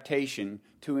adaptation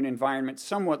to an environment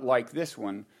somewhat like this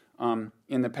one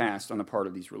in the past on the part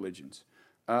of these religions.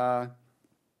 Now,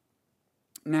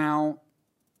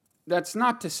 that's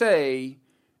not to say,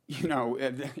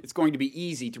 it's going to be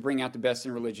easy to bring out the best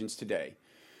in religions today.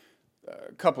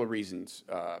 A couple of reasons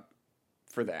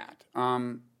for that.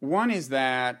 One is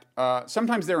that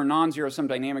sometimes there are non-zero-sum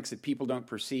dynamics that people don't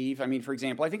perceive. I mean, for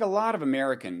example, I think a lot of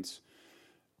Americans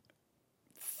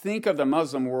think of the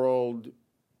Muslim world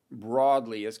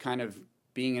broadly as kind of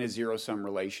being in a zero-sum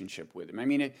relationship with them. I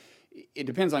mean, it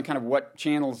depends on kind of what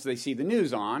channels they see the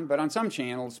news on, but on some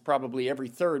channels, probably every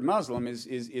third Muslim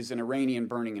is an Iranian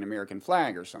burning an American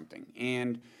flag or something.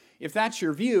 And if that's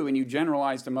your view and you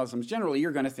generalize to Muslims generally,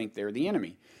 you're going to think they're the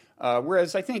enemy.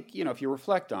 Whereas I think, if you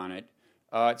reflect on it,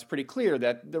 it's pretty clear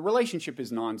that the relationship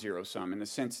is non-zero-sum in the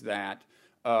sense that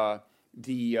if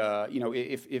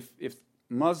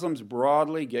Muslims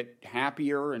broadly get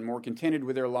happier and more contented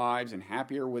with their lives and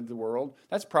happier with the world,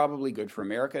 that's probably good for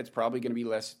America. It's probably going to be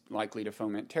less likely to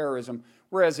foment terrorism.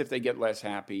 Whereas if they get less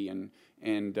happy and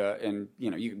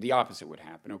the opposite would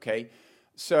happen. Okay,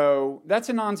 so that's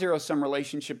a non-zero-sum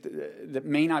relationship that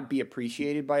may not be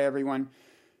appreciated by everyone.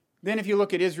 Then if you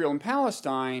look at Israel and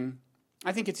Palestine,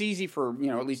 I think it's easy for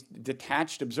at least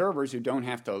detached observers who don't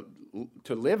have to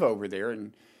live over there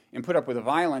and put up with the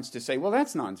violence to say, well,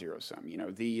 that's non-zero-sum,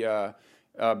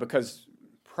 because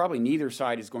probably neither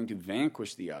side is going to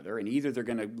vanquish the other, and either they're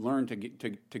going to learn to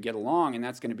get along, and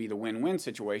that's going to be the win-win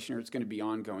situation, or it's going to be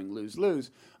ongoing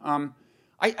lose-lose.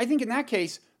 I think in that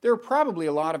case, there are probably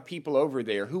a lot of people over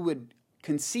there who would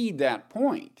concede that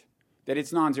point, that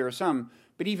it's non-zero-sum,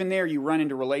 but even there you run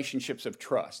into relationships of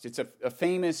trust. It's a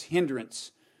famous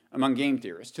hindrance among game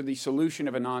theorists to the solution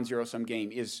of a non-zero-sum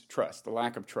game is trust, the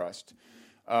lack of trust.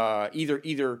 Either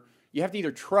you have to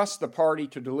either trust the party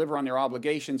to deliver on their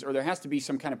obligations, or there has to be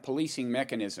some kind of policing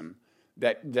mechanism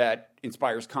that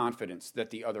inspires confidence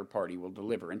that the other party will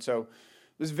deliver. And so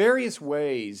there's various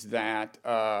ways that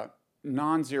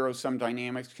non-zero-sum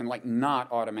dynamics can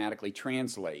not automatically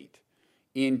translate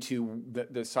into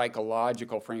the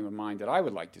psychological frame of mind that I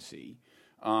would like to see,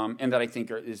 and that I think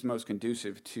is most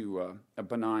conducive to a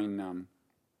benign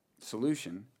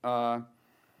solution.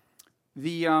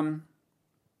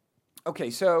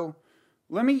 Okay, so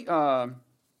let me,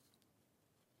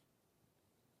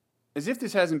 as if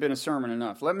this hasn't been a sermon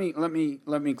enough, let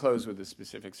me close with a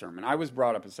specific sermon. I was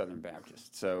brought up a Southern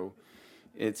Baptist, so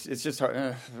it's just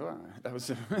hard. That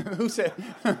was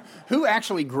who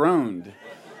actually groaned?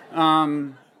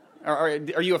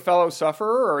 Are you a fellow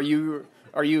sufferer, or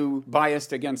are you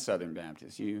biased against Southern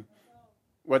Baptists?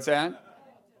 What's that?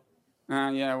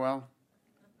 Yeah, well,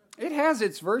 it has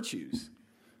its virtues.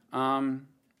 None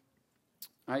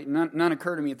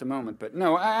occur to me at the moment, but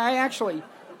no, I actually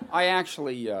I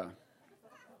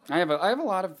have a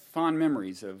lot of fond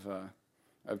memories of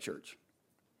church.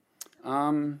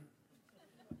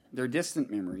 They're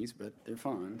distant memories, but they're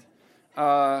fond.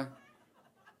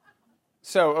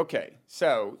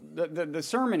 So the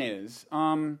sermon is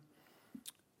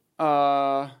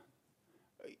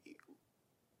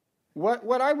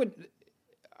what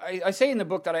I say in the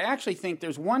book that I actually think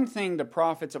there's one thing the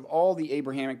prophets of all the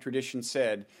Abrahamic traditions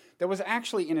said that was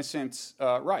actually, in a sense,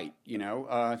 right,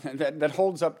 that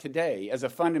holds up today as a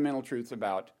fundamental truth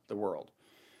about the world.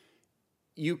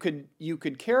 You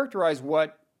could characterize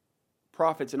what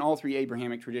prophets in all three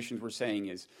Abrahamic traditions were saying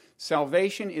is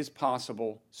salvation is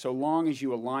possible so long as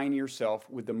you align yourself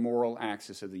with the moral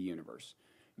axis of the universe.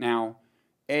 Now,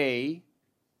 they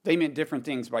meant different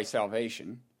things by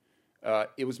salvation.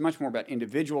 It was much more about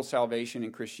individual salvation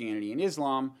in Christianity and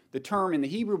Islam. The term in the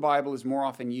Hebrew Bible is more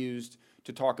often used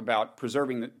to talk about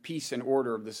preserving the peace and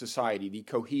order of the society, the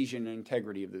cohesion and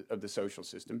integrity of the social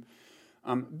system.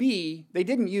 B, they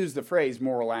didn't use the phrase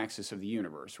moral axis of the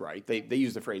universe, right? They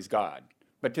used the phrase God.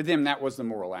 But to them, that was the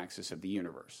moral axis of the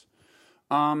universe.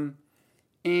 And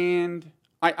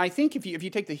I think if you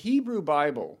take the Hebrew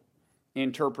Bible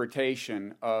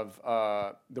interpretation of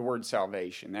the word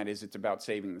salvation, that is, it's about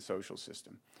saving the social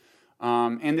system,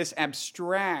 and this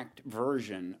abstract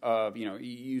version of,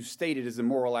 you state it as the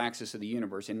moral axis of the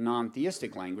universe in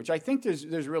non-theistic language, I think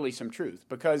there's really some truth.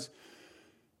 Because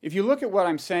if you look at what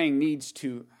I'm saying needs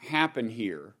to happen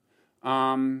here,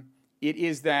 it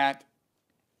is that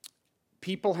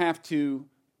people have to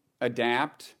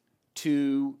adapt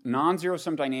to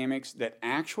non-zero-sum dynamics that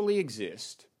actually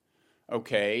exist,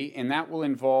 okay, and that will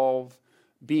involve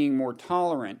being more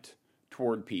tolerant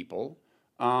toward people.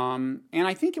 And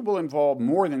I think it will involve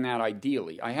more than that,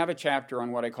 ideally. I have a chapter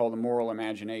on what I call the moral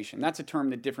imagination. That's a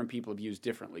term that different people have used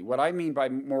differently. What I mean by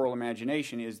moral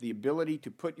imagination is the ability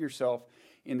to put yourself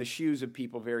in the shoes of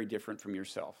people very different from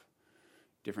yourself,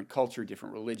 different culture,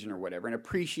 different religion, or whatever, and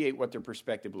appreciate what their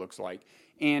perspective looks like,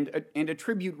 and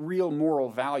attribute real moral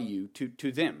value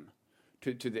to them,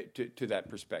 to that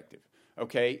perspective.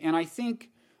 Okay, and I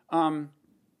think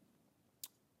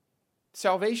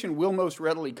salvation will most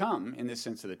readily come, in this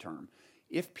sense of the term,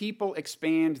 if people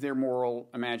expand their moral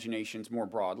imaginations more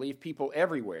broadly, if people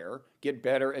everywhere get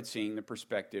better at seeing the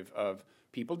perspective of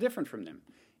people different from them.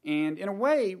 And in a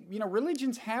way,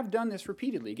 religions have done this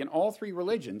repeatedly. Again, all three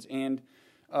religions. And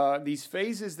these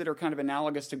phases that are kind of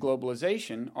analogous to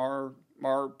globalization are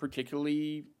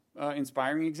particularly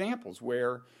inspiring examples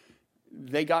where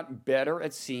they got better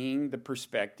at seeing the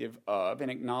perspective of and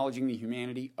acknowledging the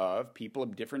humanity of people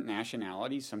of different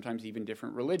nationalities, sometimes even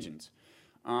different religions.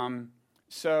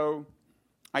 So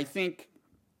I think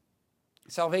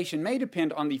salvation may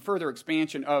depend on the further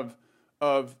expansion of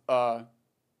the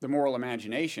moral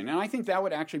imagination, and I think that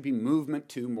would actually be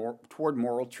movement toward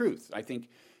moral truth. I think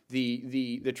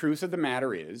the truth of the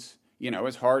matter is,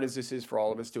 as hard as this is for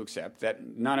all of us to accept,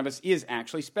 that none of us is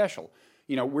actually special.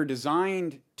 We're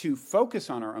designed to focus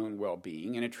on our own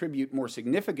well-being and attribute more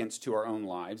significance to our own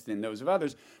lives than those of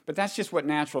others, but that's just what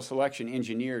natural selection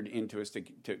engineered into us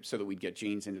so that we'd get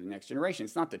genes into the next generation.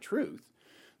 It's not the truth.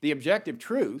 The objective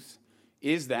truth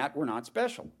is that we're not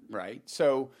special, right?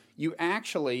 So you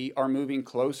actually are moving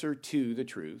closer to the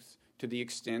truth to the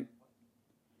extent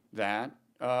that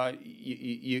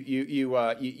you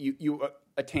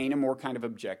attain a more kind of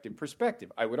objective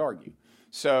perspective, I would argue.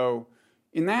 So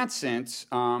in that sense,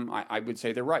 I would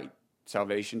say they're right.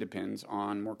 Salvation depends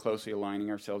on more closely aligning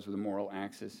ourselves with the moral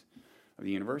axis of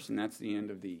the universe, and that's the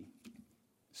end of the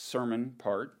sermon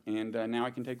part. And now I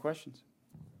can take questions.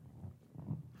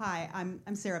 Hi, I'm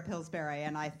Sarah Pillsbury,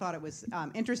 and I thought it was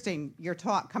interesting, your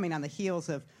talk coming on the heels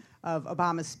of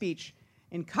Obama's speech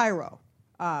in Cairo,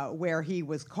 where he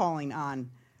was calling on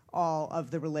all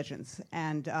of the religions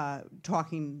and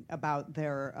talking about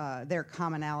their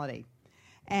commonality.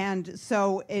 And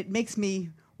so it makes me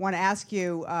want to ask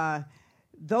you,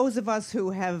 those of us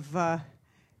who have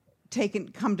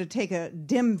come to take a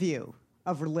dim view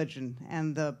of religion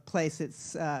and the place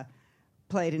it's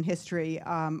played in history,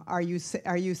 are you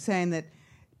saying that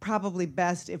probably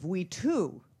best if we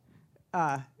too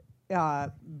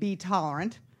be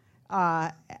tolerant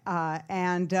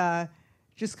and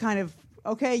just kind of,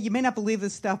 okay, you may not believe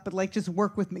this stuff, but just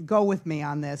work with me, go with me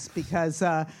on this, because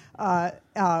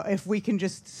if we can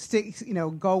just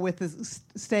go with this,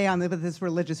 stay on with this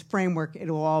religious framework,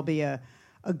 it will all be a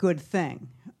good thing.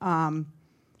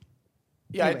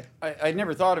 Yeah, anyway. I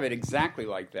never thought of it exactly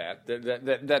like that.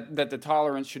 That the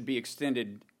tolerance should be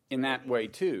extended in that way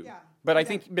too. Yeah.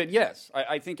 But yes,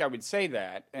 I think I would say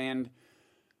that. And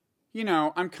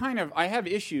I have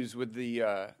issues with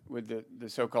the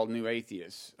so-called new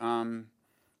atheists. And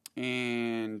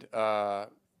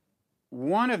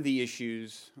one of the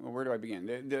issues. Well, where do I begin? I'm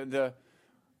not a new. You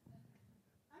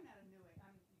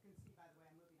can see by the way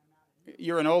I'm moving. I'm not.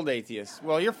 You're an old atheist.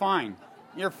 Well, you're fine.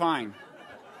 You're fine.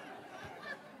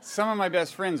 Some of my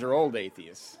best friends are old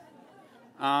atheists.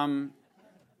 But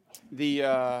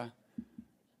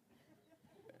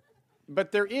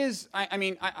there is, I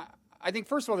think,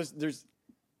 first of all, there's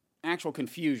actual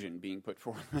confusion being put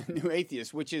forth by new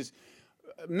atheists, which is,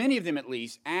 many of them at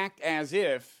least, act as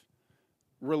if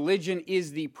religion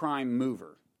is the prime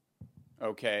mover,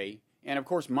 okay? And, of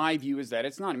course, my view is that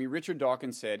it's not. Richard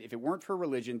Dawkins said, if it weren't for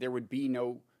religion, there would be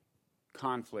no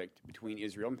conflict between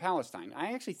Israel and Palestine.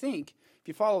 I actually think, if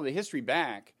you follow the history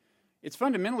back, it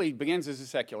fundamentally begins as a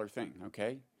secular thing,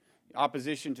 okay?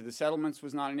 Opposition to the settlements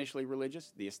was not initially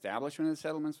religious. The establishment of the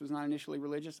settlements was not initially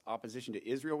religious. Opposition to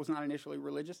Israel was not initially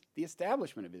religious. The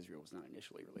establishment of Israel was not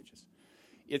initially religious.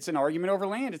 it's an argument over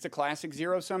land. It's a classic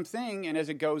zero-sum thing, and as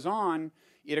it goes on,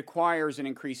 it acquires an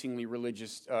increasingly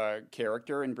religious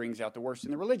character and brings out the worst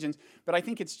in the religions. But I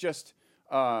think it's just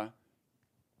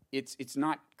it's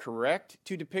not correct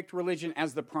to depict religion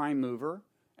as the prime mover,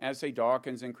 as, say,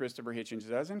 Dawkins and Christopher Hitchens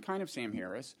does, and kind of Sam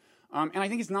Harris. And I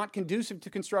think it's not conducive to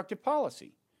constructive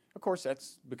policy. Of course,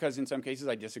 that's because in some cases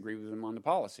I disagree with them on the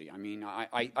policy. I mean,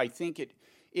 I think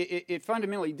it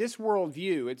fundamentally, this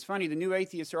worldview, it's funny, the new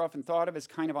atheists are often thought of as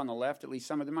kind of on the left, at least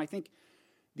some of them. I think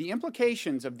the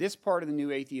implications of this part of the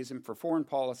new atheism for foreign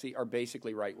policy are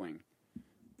basically right-wing.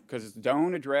 Because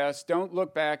don't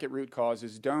look back at root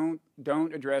causes, don't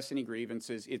address any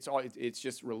grievances. It's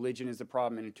just religion is the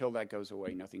problem, and until that goes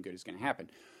away, nothing good is going to happen.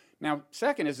 Now,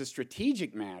 second, as a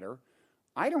strategic matter,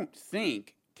 I don't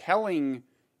think telling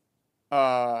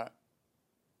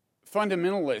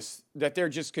fundamentalists that they're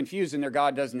just confused and their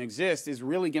God doesn't exist is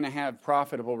really going to have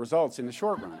profitable results in the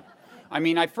short run. I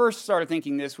mean, I first started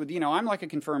thinking this with, I'm like a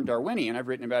confirmed Darwinian. I've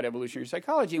written about evolutionary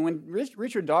psychology. And when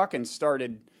Richard Dawkins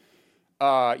started,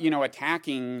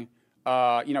 attacking,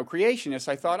 creationists,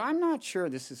 I thought, I'm not sure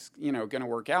this is, going to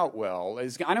work out well.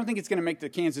 I don't think it's going to make the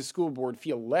Kansas School Board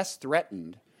feel less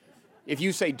threatened if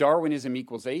you say Darwinism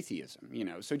equals atheism,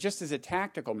 So just as a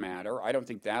tactical matter, I don't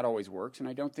think that always works, and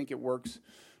I don't think it works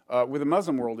with the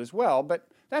Muslim world as well. But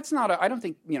that's not I don't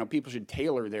think, people should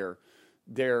tailor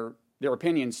their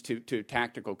opinions to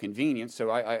tactical convenience.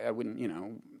 So I wouldn't,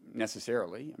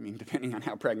 necessarily. I mean, depending on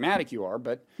how pragmatic you are.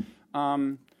 But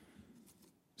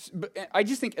I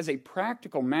just think as a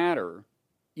practical matter,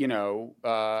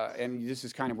 and this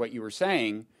is kind of what you were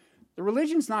saying, the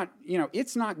religion's not,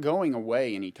 it's not going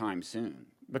away anytime soon.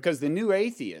 Because the new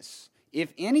atheists,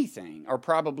 if anything, are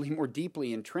probably more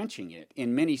deeply entrenching it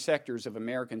in many sectors of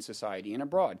American society and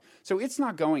abroad. So it's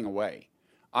not going away.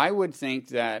 I would think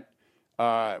that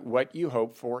what you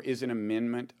hope for is an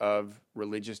amendment of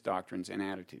religious doctrines and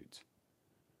attitudes.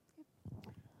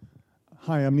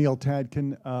 Hi, I'm Neil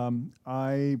Tadkin.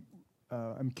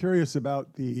 I'm curious about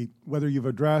whether you've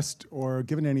addressed or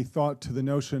given any thought to the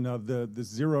notion of the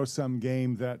zero-sum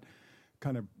game that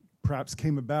kind of perhaps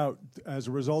came about as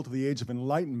a result of the Age of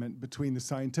Enlightenment between the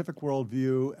scientific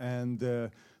worldview and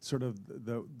the sort of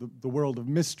the world of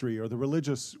mystery or the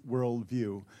religious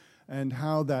worldview, and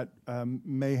how that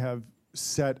may have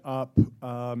set up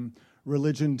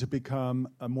religion to become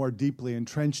more deeply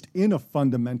entrenched in a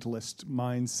fundamentalist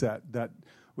mindset that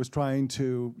was trying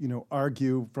to,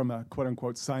 argue from a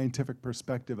quote-unquote scientific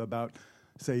perspective about,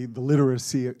 say, the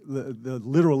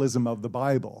literalism of the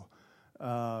Bible,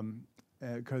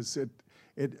 because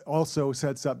it also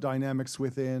sets up dynamics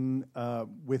within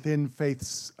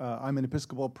faiths. I'm an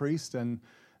Episcopal priest, and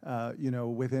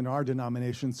within our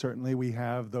denomination, certainly we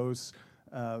have those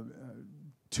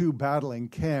two battling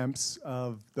camps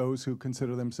of those who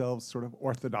consider themselves sort of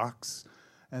orthodox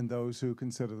and those who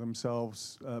consider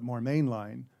themselves more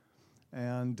mainline,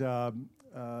 and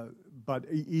but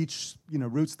each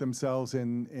roots themselves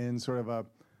in sort of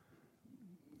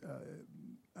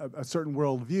a certain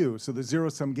worldview. So the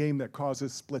zero-sum game that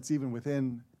causes splits even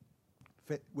within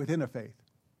a faith.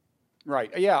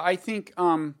 Right. Yeah, I think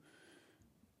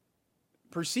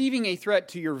perceiving a threat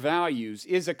to your values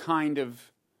is a kind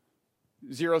of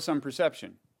zero-sum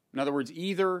perception. In other words,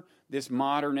 either this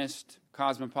modernist,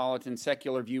 cosmopolitan,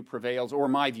 secular view prevails, or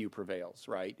my view prevails,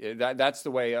 right? That's the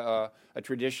way a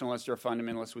traditionalist or a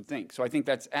fundamentalist would think. So I think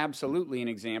that's absolutely an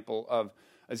example of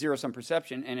a zero-sum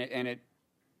perception, and it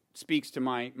speaks to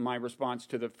my response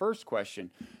to the first question.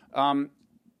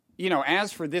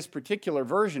 As for this particular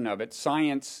version of it,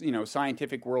 science,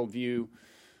 scientific worldview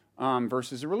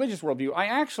versus a religious worldview, I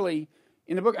actually,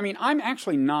 in the book, I'm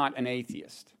actually not an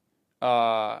atheist.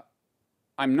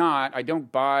 I'm not. I don't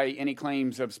buy any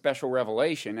claims of special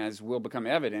revelation, as will become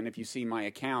evident if you see my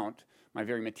account, my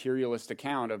very materialist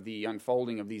account of the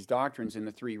unfolding of these doctrines in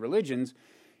the three religions.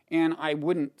 And I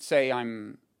wouldn't say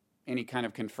I'm any kind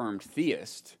of confirmed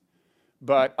theist,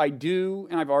 but I do,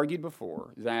 and I've argued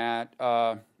before, that,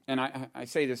 and I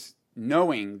say this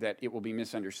knowing that it will be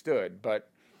misunderstood, but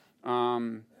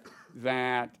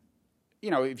that,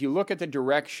 if you look at the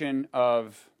direction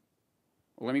of,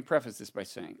 let me preface this by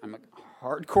saying I'm a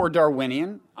hardcore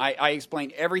Darwinian. I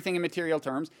explain everything in material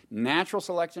terms, natural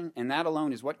selection, and that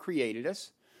alone is what created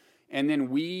us. And then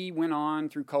we went on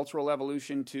through cultural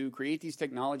evolution to create these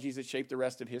technologies that shape the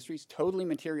rest of history. It's totally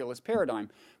materialist paradigm.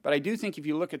 But I do think if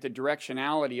you look at the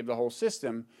directionality of the whole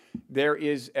system, there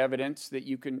is evidence that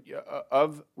you can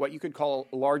of what you could call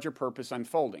a larger purpose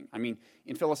unfolding.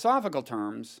 In philosophical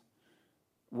terms,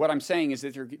 what I'm saying is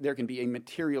that there can be a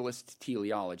materialist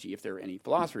teleology, if there are any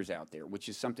philosophers out there, which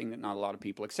is something that not a lot of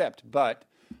people accept. But,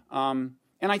 and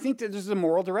And I think that there's a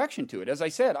moral direction to it. As I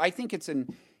said, I think it's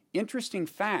an interesting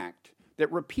fact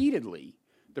that repeatedly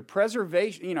the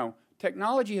preservation,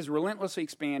 technology has relentlessly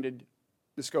expanded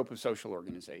the scope of social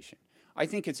organization. I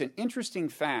think it's an interesting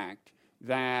fact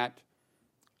that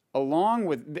along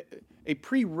with a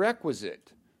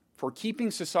prerequisite for keeping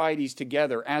societies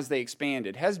together as they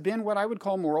expanded has been what I would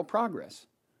call moral progress.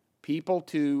 People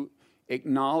to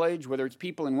acknowledge, whether it's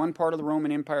people in one part of the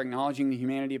Roman Empire acknowledging the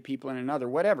humanity of people in another,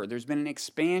 whatever. There's been an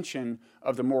expansion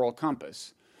of the moral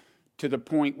compass to the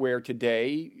point where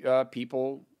today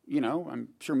people, I'm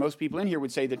sure most people in here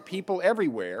would say that people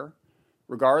everywhere,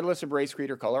 regardless of race,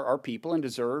 creed, or color, are people and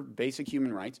deserve basic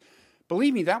human rights.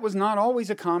 Believe me, that was not always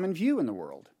a common view in the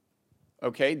world.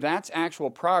 Okay, that's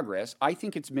actual progress. I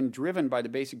think it's been driven by the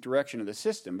basic direction of the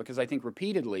system because I think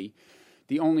repeatedly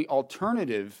the only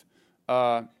alternative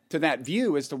to that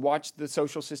view is to watch the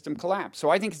social system collapse. So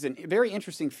I think it's a very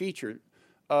interesting feature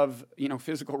of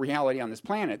physical reality on this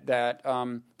planet that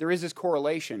there is this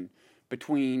correlation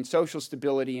between social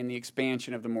stability and the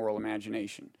expansion of the moral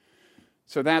imagination.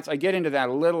 So I get into that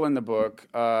a little in the book,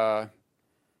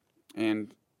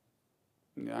 and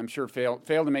I'm sure failed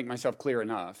to make myself clear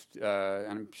enough,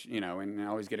 and I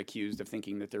always get accused of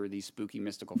thinking that there are these spooky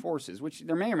mystical forces, which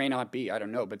there may or may not be. I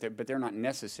don't know, but they're not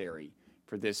necessary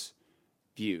for this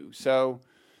view. So,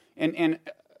 and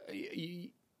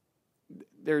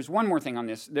there's one more thing on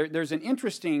this. There's an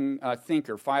interesting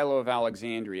thinker, Philo of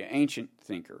Alexandria, ancient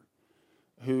thinker,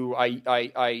 who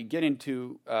I get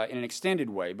into in an extended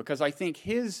way because I think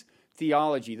his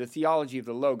theology, the theology of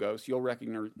the Logos, you'll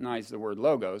recognize the word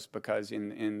Logos because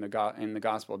in the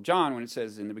Gospel of John, when it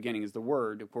says in the beginning is the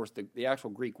Word, of course the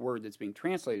actual Greek word that's being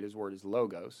translated as word is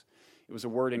Logos. It was a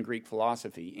word in Greek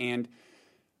philosophy. And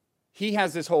he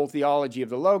has this whole theology of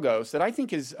the Logos that I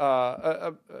think is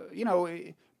a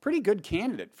pretty good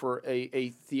candidate for a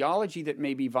theology that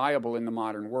may be viable in the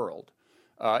modern world.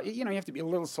 You have to be a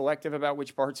little selective about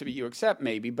which parts of it you accept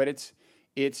maybe, but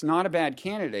it's not a bad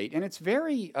candidate, and it's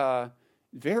very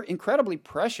incredibly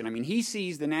prescient. I mean, he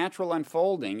sees the natural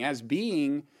unfolding as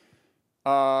being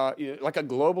like a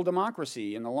global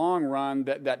democracy in the long run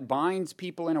that binds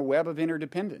people in a web of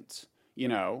interdependence,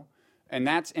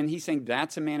 and he's saying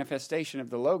that's a manifestation of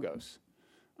the Logos.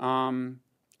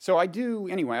 So I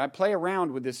play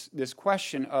around with this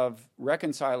question of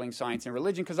reconciling science and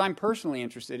religion because I'm personally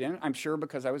interested in it. I'm sure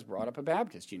because I was brought up a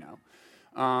Baptist,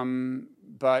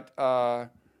 But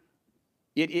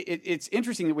it's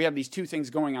interesting that we have these two things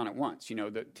going on at once,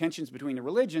 the tensions between the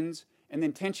religions and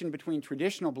then tension between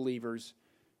traditional believers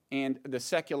and the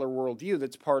secular worldview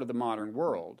that's part of the modern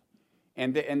world.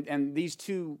 And these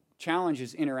two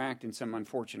challenges interact in some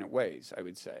unfortunate ways, I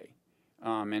would say.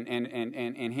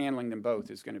 And handling them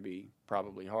both is going to be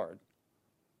probably hard.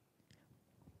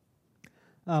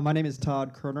 My name is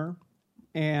Todd Kerner,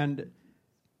 and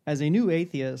as a new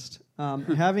atheist,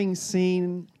 having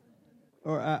seen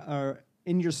or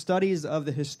in your studies of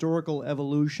the historical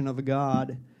evolution of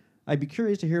God, I'd be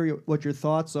curious to hear what your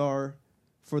thoughts are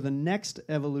for the next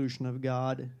evolution of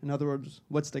God. In other words,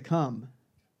 what's to come?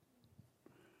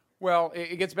 Well,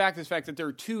 it gets back to the fact that there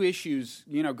are two issues,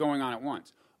 going on at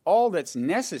once. All that's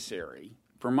necessary,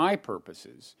 for my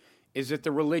purposes, is that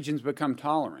the religions become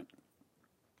tolerant.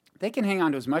 They can hang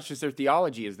on to as much as their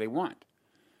theology as they want.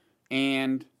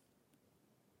 And,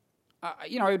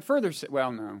 I would further say,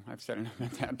 well, no, I've said enough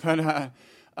about that,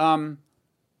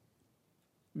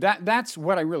 but that's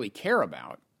what I really care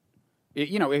about.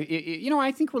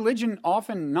 I think religion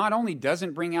often not only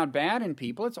doesn't bring out bad in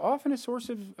people, it's often a source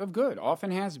of good, often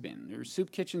has been. There's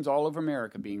soup kitchens all over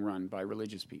America being run by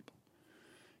religious people.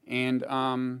 And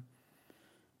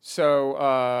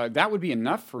so that would be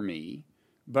enough for me.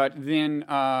 But then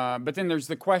there's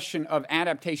the question of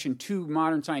adaptation to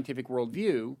modern scientific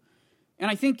worldview. And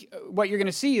I think what you're going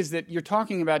to see is that you're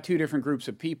talking about two different groups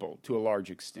of people to a large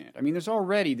extent. I mean, there's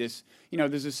already this,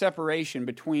 there's a separation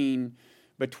between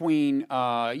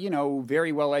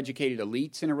very well-educated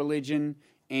elites in a religion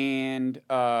and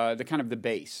the kind of the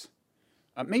base.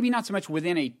 Maybe not so much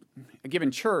within a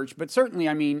given church, but certainly,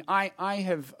 I mean, I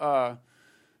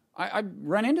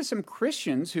run into some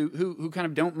Christians who kind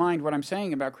of don't mind what I'm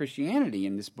saying about Christianity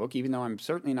in this book, even though I'm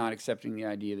certainly not accepting the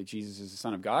idea that Jesus is the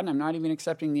Son of God, and I'm not even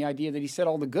accepting the idea that he said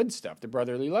all the good stuff, the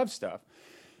brotherly love stuff.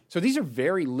 So these are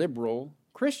very liberal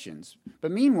Christians.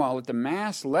 But meanwhile, at the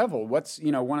mass level, what's,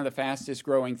 one of the fastest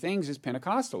growing things is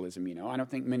Pentecostalism. I don't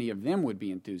think many of them would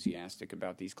be enthusiastic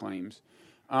about these claims.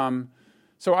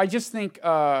 So I just think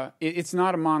it's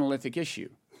not a monolithic issue.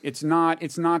 It's not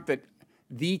that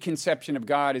the conception of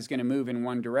God is going to move in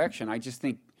one direction. I just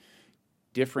think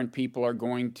different people are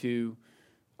going to.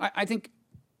 I think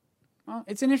Well,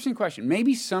 it's an interesting question.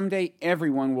 Maybe someday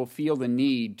everyone will feel the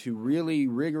need to really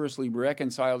rigorously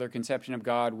reconcile their conception of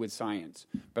God with science.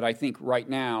 But I think right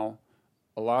now,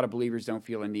 a lot of believers don't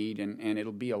feel a need, and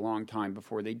it'll be a long time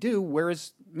before they do,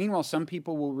 whereas, meanwhile, some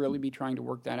people will really be trying to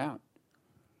work that out.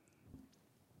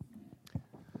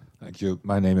 Thank you.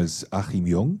 My name is Achim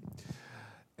Jung,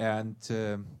 and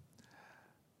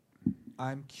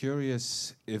I'm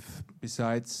curious if,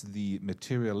 besides the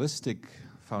materialistic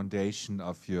foundation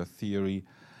of your theory,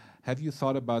 have you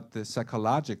thought about the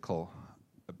psychological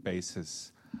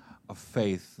basis of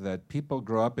faith, that people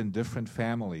grow up in different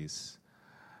families,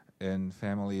 in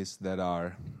families that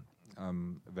are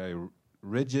very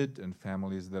rigid and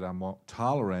families that are more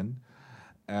tolerant,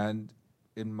 and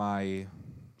in my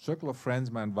circle of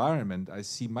friends, my environment, I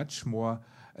see much more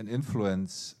an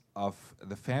influence of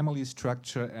the family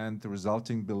structure and the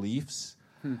resulting beliefs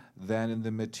than in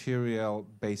the material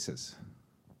basis.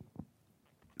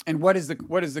 And what is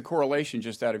the correlation,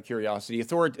 just out of curiosity?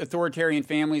 Authoritarian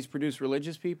families produce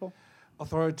religious people?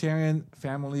 Authoritarian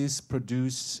families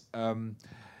produce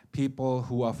people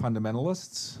who are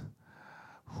fundamentalists,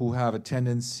 who have a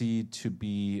tendency to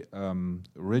be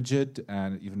rigid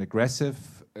and even aggressive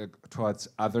towards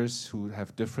others who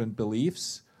have different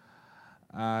beliefs,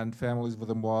 and families with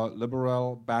a more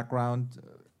liberal background,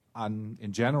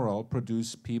 in general,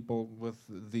 produce people with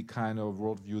the kind of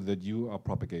worldview that you are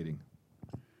propagating.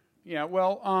 Yeah,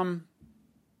 well,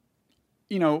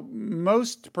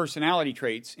 most personality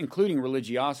traits, including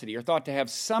religiosity, are thought to have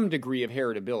some degree of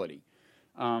heritability.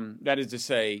 That is to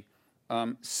say,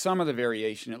 some of the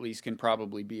variation, at least, can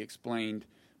probably be explained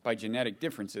by genetic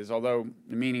differences, although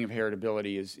the meaning of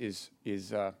heritability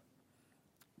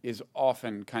is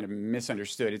often kind of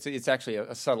misunderstood. It's actually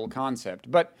a subtle concept.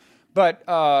 But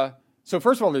so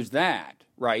first of all, there's that,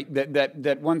 right?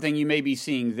 That one thing you may be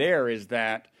seeing there is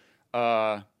that.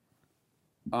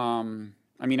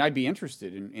 I'd be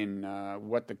interested in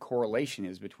what the correlation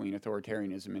is between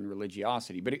authoritarianism and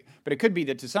religiosity, but it could be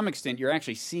that to some extent you're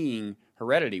actually seeing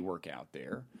heredity work out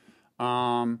there,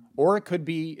 or it could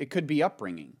be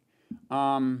upbringing.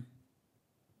 My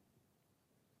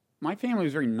family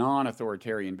was very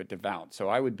non-authoritarian but devout, so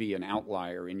I would be an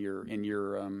outlier in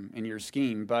your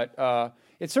scheme. But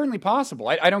it's certainly possible.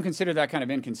 I don't consider that kind of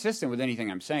inconsistent with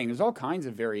anything I'm saying. There's all kinds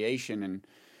of variation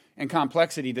and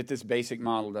complexity that this basic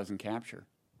model doesn't capture.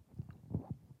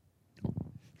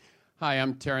 Hi,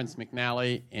 I'm Terrence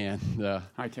McNally, and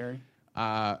Hi, Terry.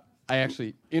 I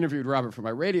actually interviewed Robert for my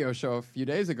radio show a few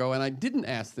days ago, and I didn't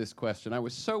ask this question. I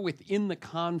was so within the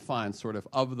confines, sort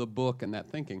of the book and that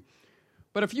thinking.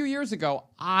 But a few years ago,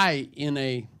 I, in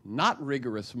a not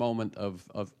rigorous moment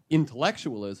of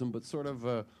intellectualism, but sort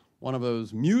of one of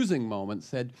those musing moments,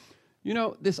 said,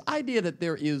 this idea that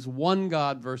there is one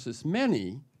God versus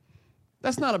many,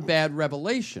 that's not a bad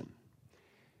revelation.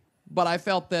 But I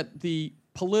felt that the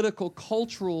political,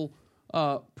 cultural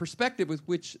perspective with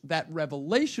which that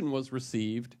revelation was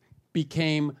received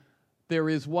became, there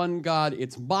is one God,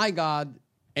 it's my God,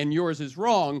 and yours is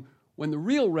wrong, when the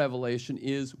real revelation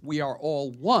is we are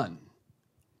all one,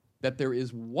 that there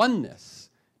is oneness,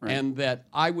 right. And that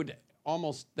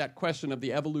that question of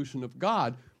the evolution of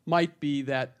God might be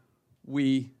that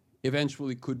we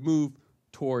eventually could move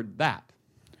toward that.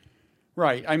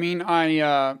 Right.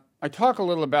 I talk a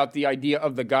little about the idea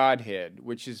of the Godhead,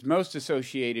 which is most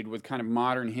associated with kind of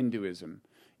modern Hinduism.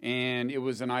 And it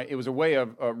was a way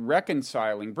of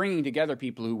reconciling, bringing together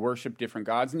people who worship different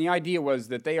gods. And the idea was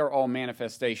that they are all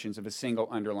manifestations of a single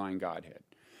underlying Godhead.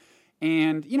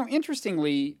 And,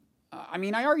 interestingly,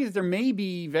 I argue that there may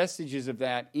be vestiges of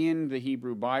that in the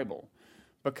Hebrew Bible.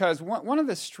 Because one of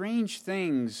the strange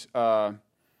things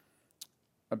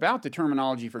about the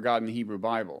terminology for God in the Hebrew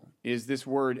Bible is this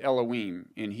word Elohim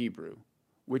in Hebrew,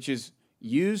 which is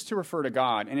used to refer to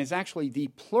God and is actually the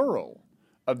plural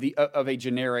of a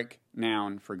generic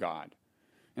noun for God.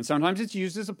 And sometimes it's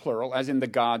used as a plural, as in the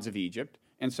gods of Egypt,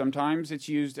 and sometimes it's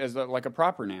used as like a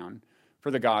proper noun for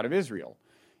the God of Israel.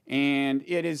 And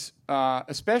it is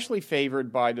especially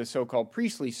favored by the so-called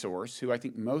priestly source, who I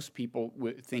think most people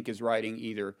would think is writing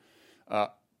either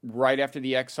right after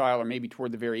the exile or maybe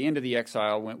toward the very end of the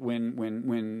exile,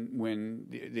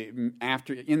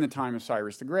 after in the time of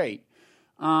Cyrus the Great.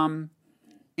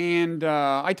 And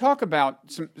I talk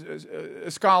about a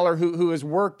scholar who has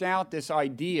worked out this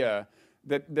idea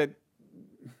that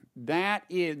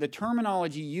is the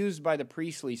terminology used by the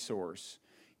priestly source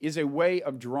is a way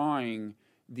of drawing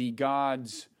the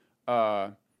gods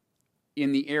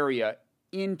in the area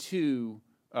into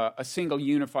a single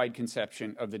unified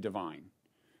conception of the divine.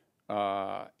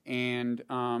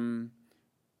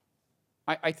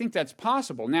 I think that's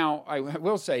possible. Now, I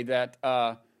will say that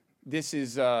this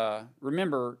is,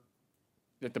 remember,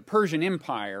 that the Persian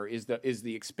Empire is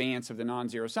the expanse of the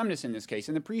non-zero sumness in this case,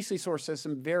 and the priestly source says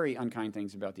some very unkind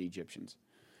things about the Egyptians.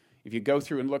 If you go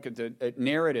through and look at the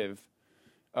narrative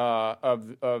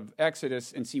of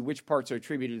Exodus and see which parts are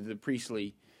attributed to the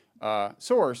priestly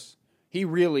source, he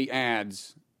really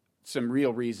adds some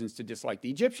real reasons to dislike the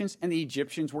Egyptians, and the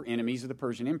Egyptians were enemies of the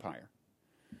Persian Empire.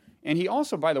 And he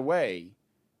also, by the way,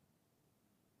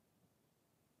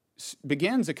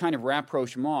 begins a kind of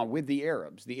rapprochement with the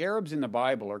Arabs. The Arabs in the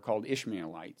Bible are called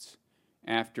Ishmaelites,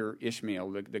 after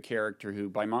Ishmael, the character who,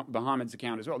 by Muhammad's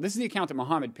account as well. This is the account that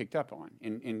Muhammad picked up on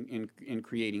in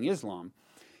creating Islam.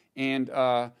 And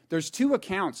there's two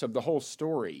accounts of the whole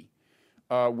story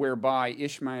whereby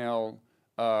Ishmael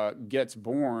gets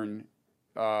born,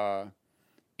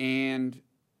 and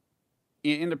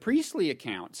in the priestly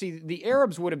account, see, the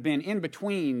Arabs would have been in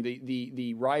between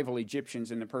the rival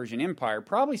Egyptians and the Persian Empire,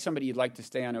 probably somebody you'd like to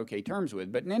stay on okay terms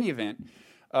with. But in any event,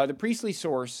 the priestly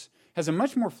source has a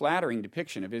much more flattering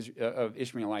depiction of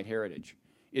Ishmaelite heritage.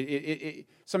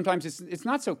 Sometimes it's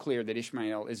not so clear that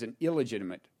Ishmael is an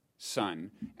illegitimate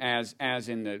son as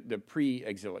in the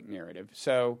pre-exilic narrative.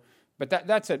 So, but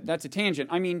that's a tangent.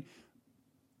 I mean,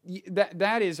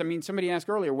 that is. I mean, somebody asked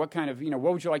earlier, what kind of,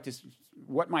 what would you like to,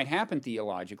 what might happen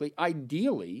theologically?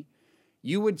 Ideally,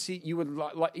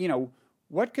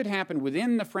 what could happen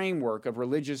within the framework of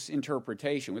religious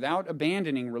interpretation without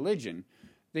abandoning religion.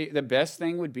 The best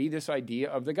thing would be this idea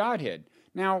of the Godhead.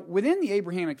 Now, within the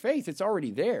Abrahamic faith, it's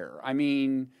already there. I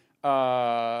mean,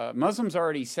 Muslims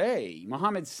already say,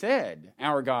 Muhammad said,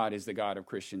 our God is the God of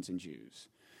Christians and Jews.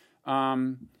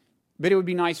 But it would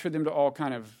be nice for them to all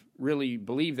kind of really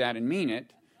believe that and mean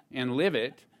it and live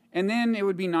it. And then it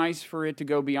would be nice for it to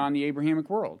go beyond the Abrahamic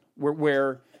world,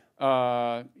 where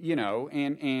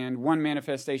and one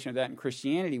manifestation of that in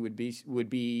Christianity would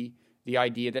be the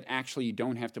idea that actually you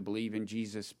don't have to believe in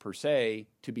Jesus per se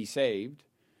to be saved.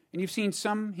 And you've seen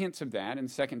some hints of that in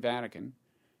the Second Vatican.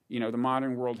 The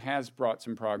modern world has brought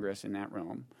some progress in that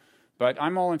realm. But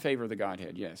I'm all in favor of the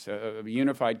Godhead, yes. A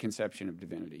unified conception of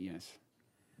divinity, yes.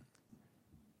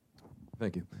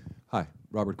 Thank you. Hi,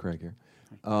 Robert Craig here.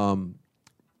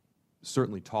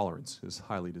 Certainly tolerance is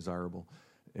highly desirable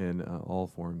in all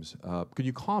forms. Could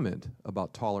you comment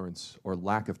about tolerance or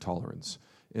lack of tolerance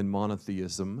in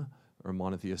monotheism or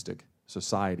monotheistic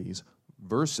societies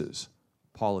versus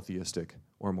polytheistic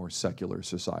or more secular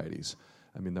societies?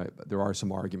 I mean, there are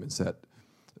some arguments that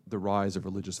the rise of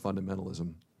religious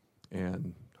fundamentalism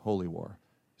and holy war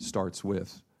starts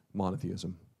with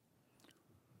monotheism.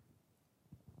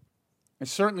 I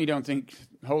certainly don't think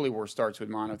holy war starts with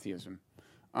monotheism.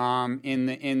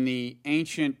 In the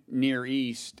ancient Near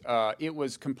East, it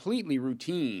was completely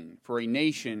routine for a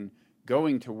nation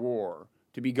going to war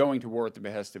at the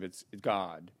behest of its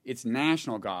God, its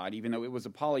national God, even though it was a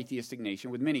polytheistic nation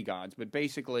with many gods. But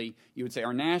basically, you would say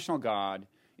our national God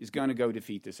is going to go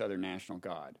defeat this other national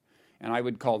God. And I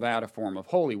would call that a form of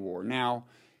holy war. Now,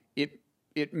 it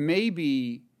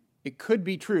could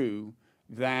be true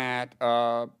that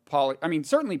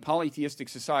certainly polytheistic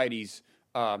societies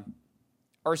are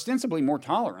ostensibly more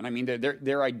tolerant. I mean,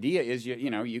 their idea is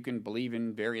you can believe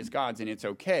in various gods and it's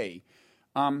okay.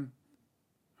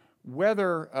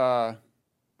 Whether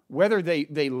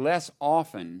they less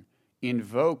often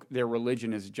invoke their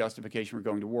religion as a justification for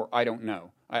going to war, I don't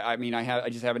know. I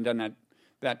just haven't done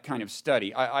that kind of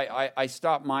study. I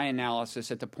stopped my analysis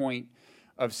at the point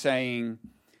of saying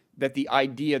that the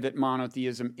idea that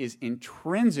monotheism is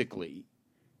intrinsically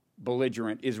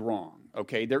belligerent is wrong.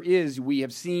 Okay, we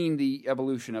have seen the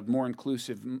evolution of more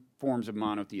inclusive forms of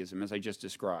monotheism, as I just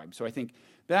described. So I think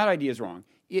that idea is wrong.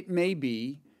 It may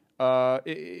be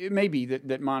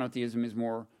that monotheism is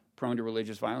more prone to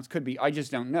religious violence. Could be. I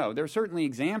just don't know. There are certainly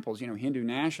examples, Hindu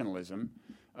nationalism,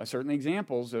 certainly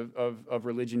examples of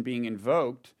religion being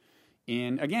invoked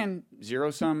in, again,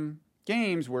 zero-sum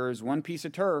games, where it's one piece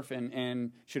of turf,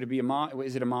 and should it be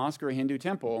is it a mosque or a Hindu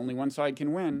temple? Only one side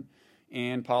can win,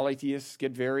 and polytheists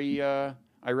get very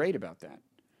irate about that.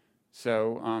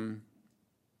 So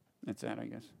that's that, I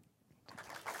guess.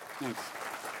 Thanks.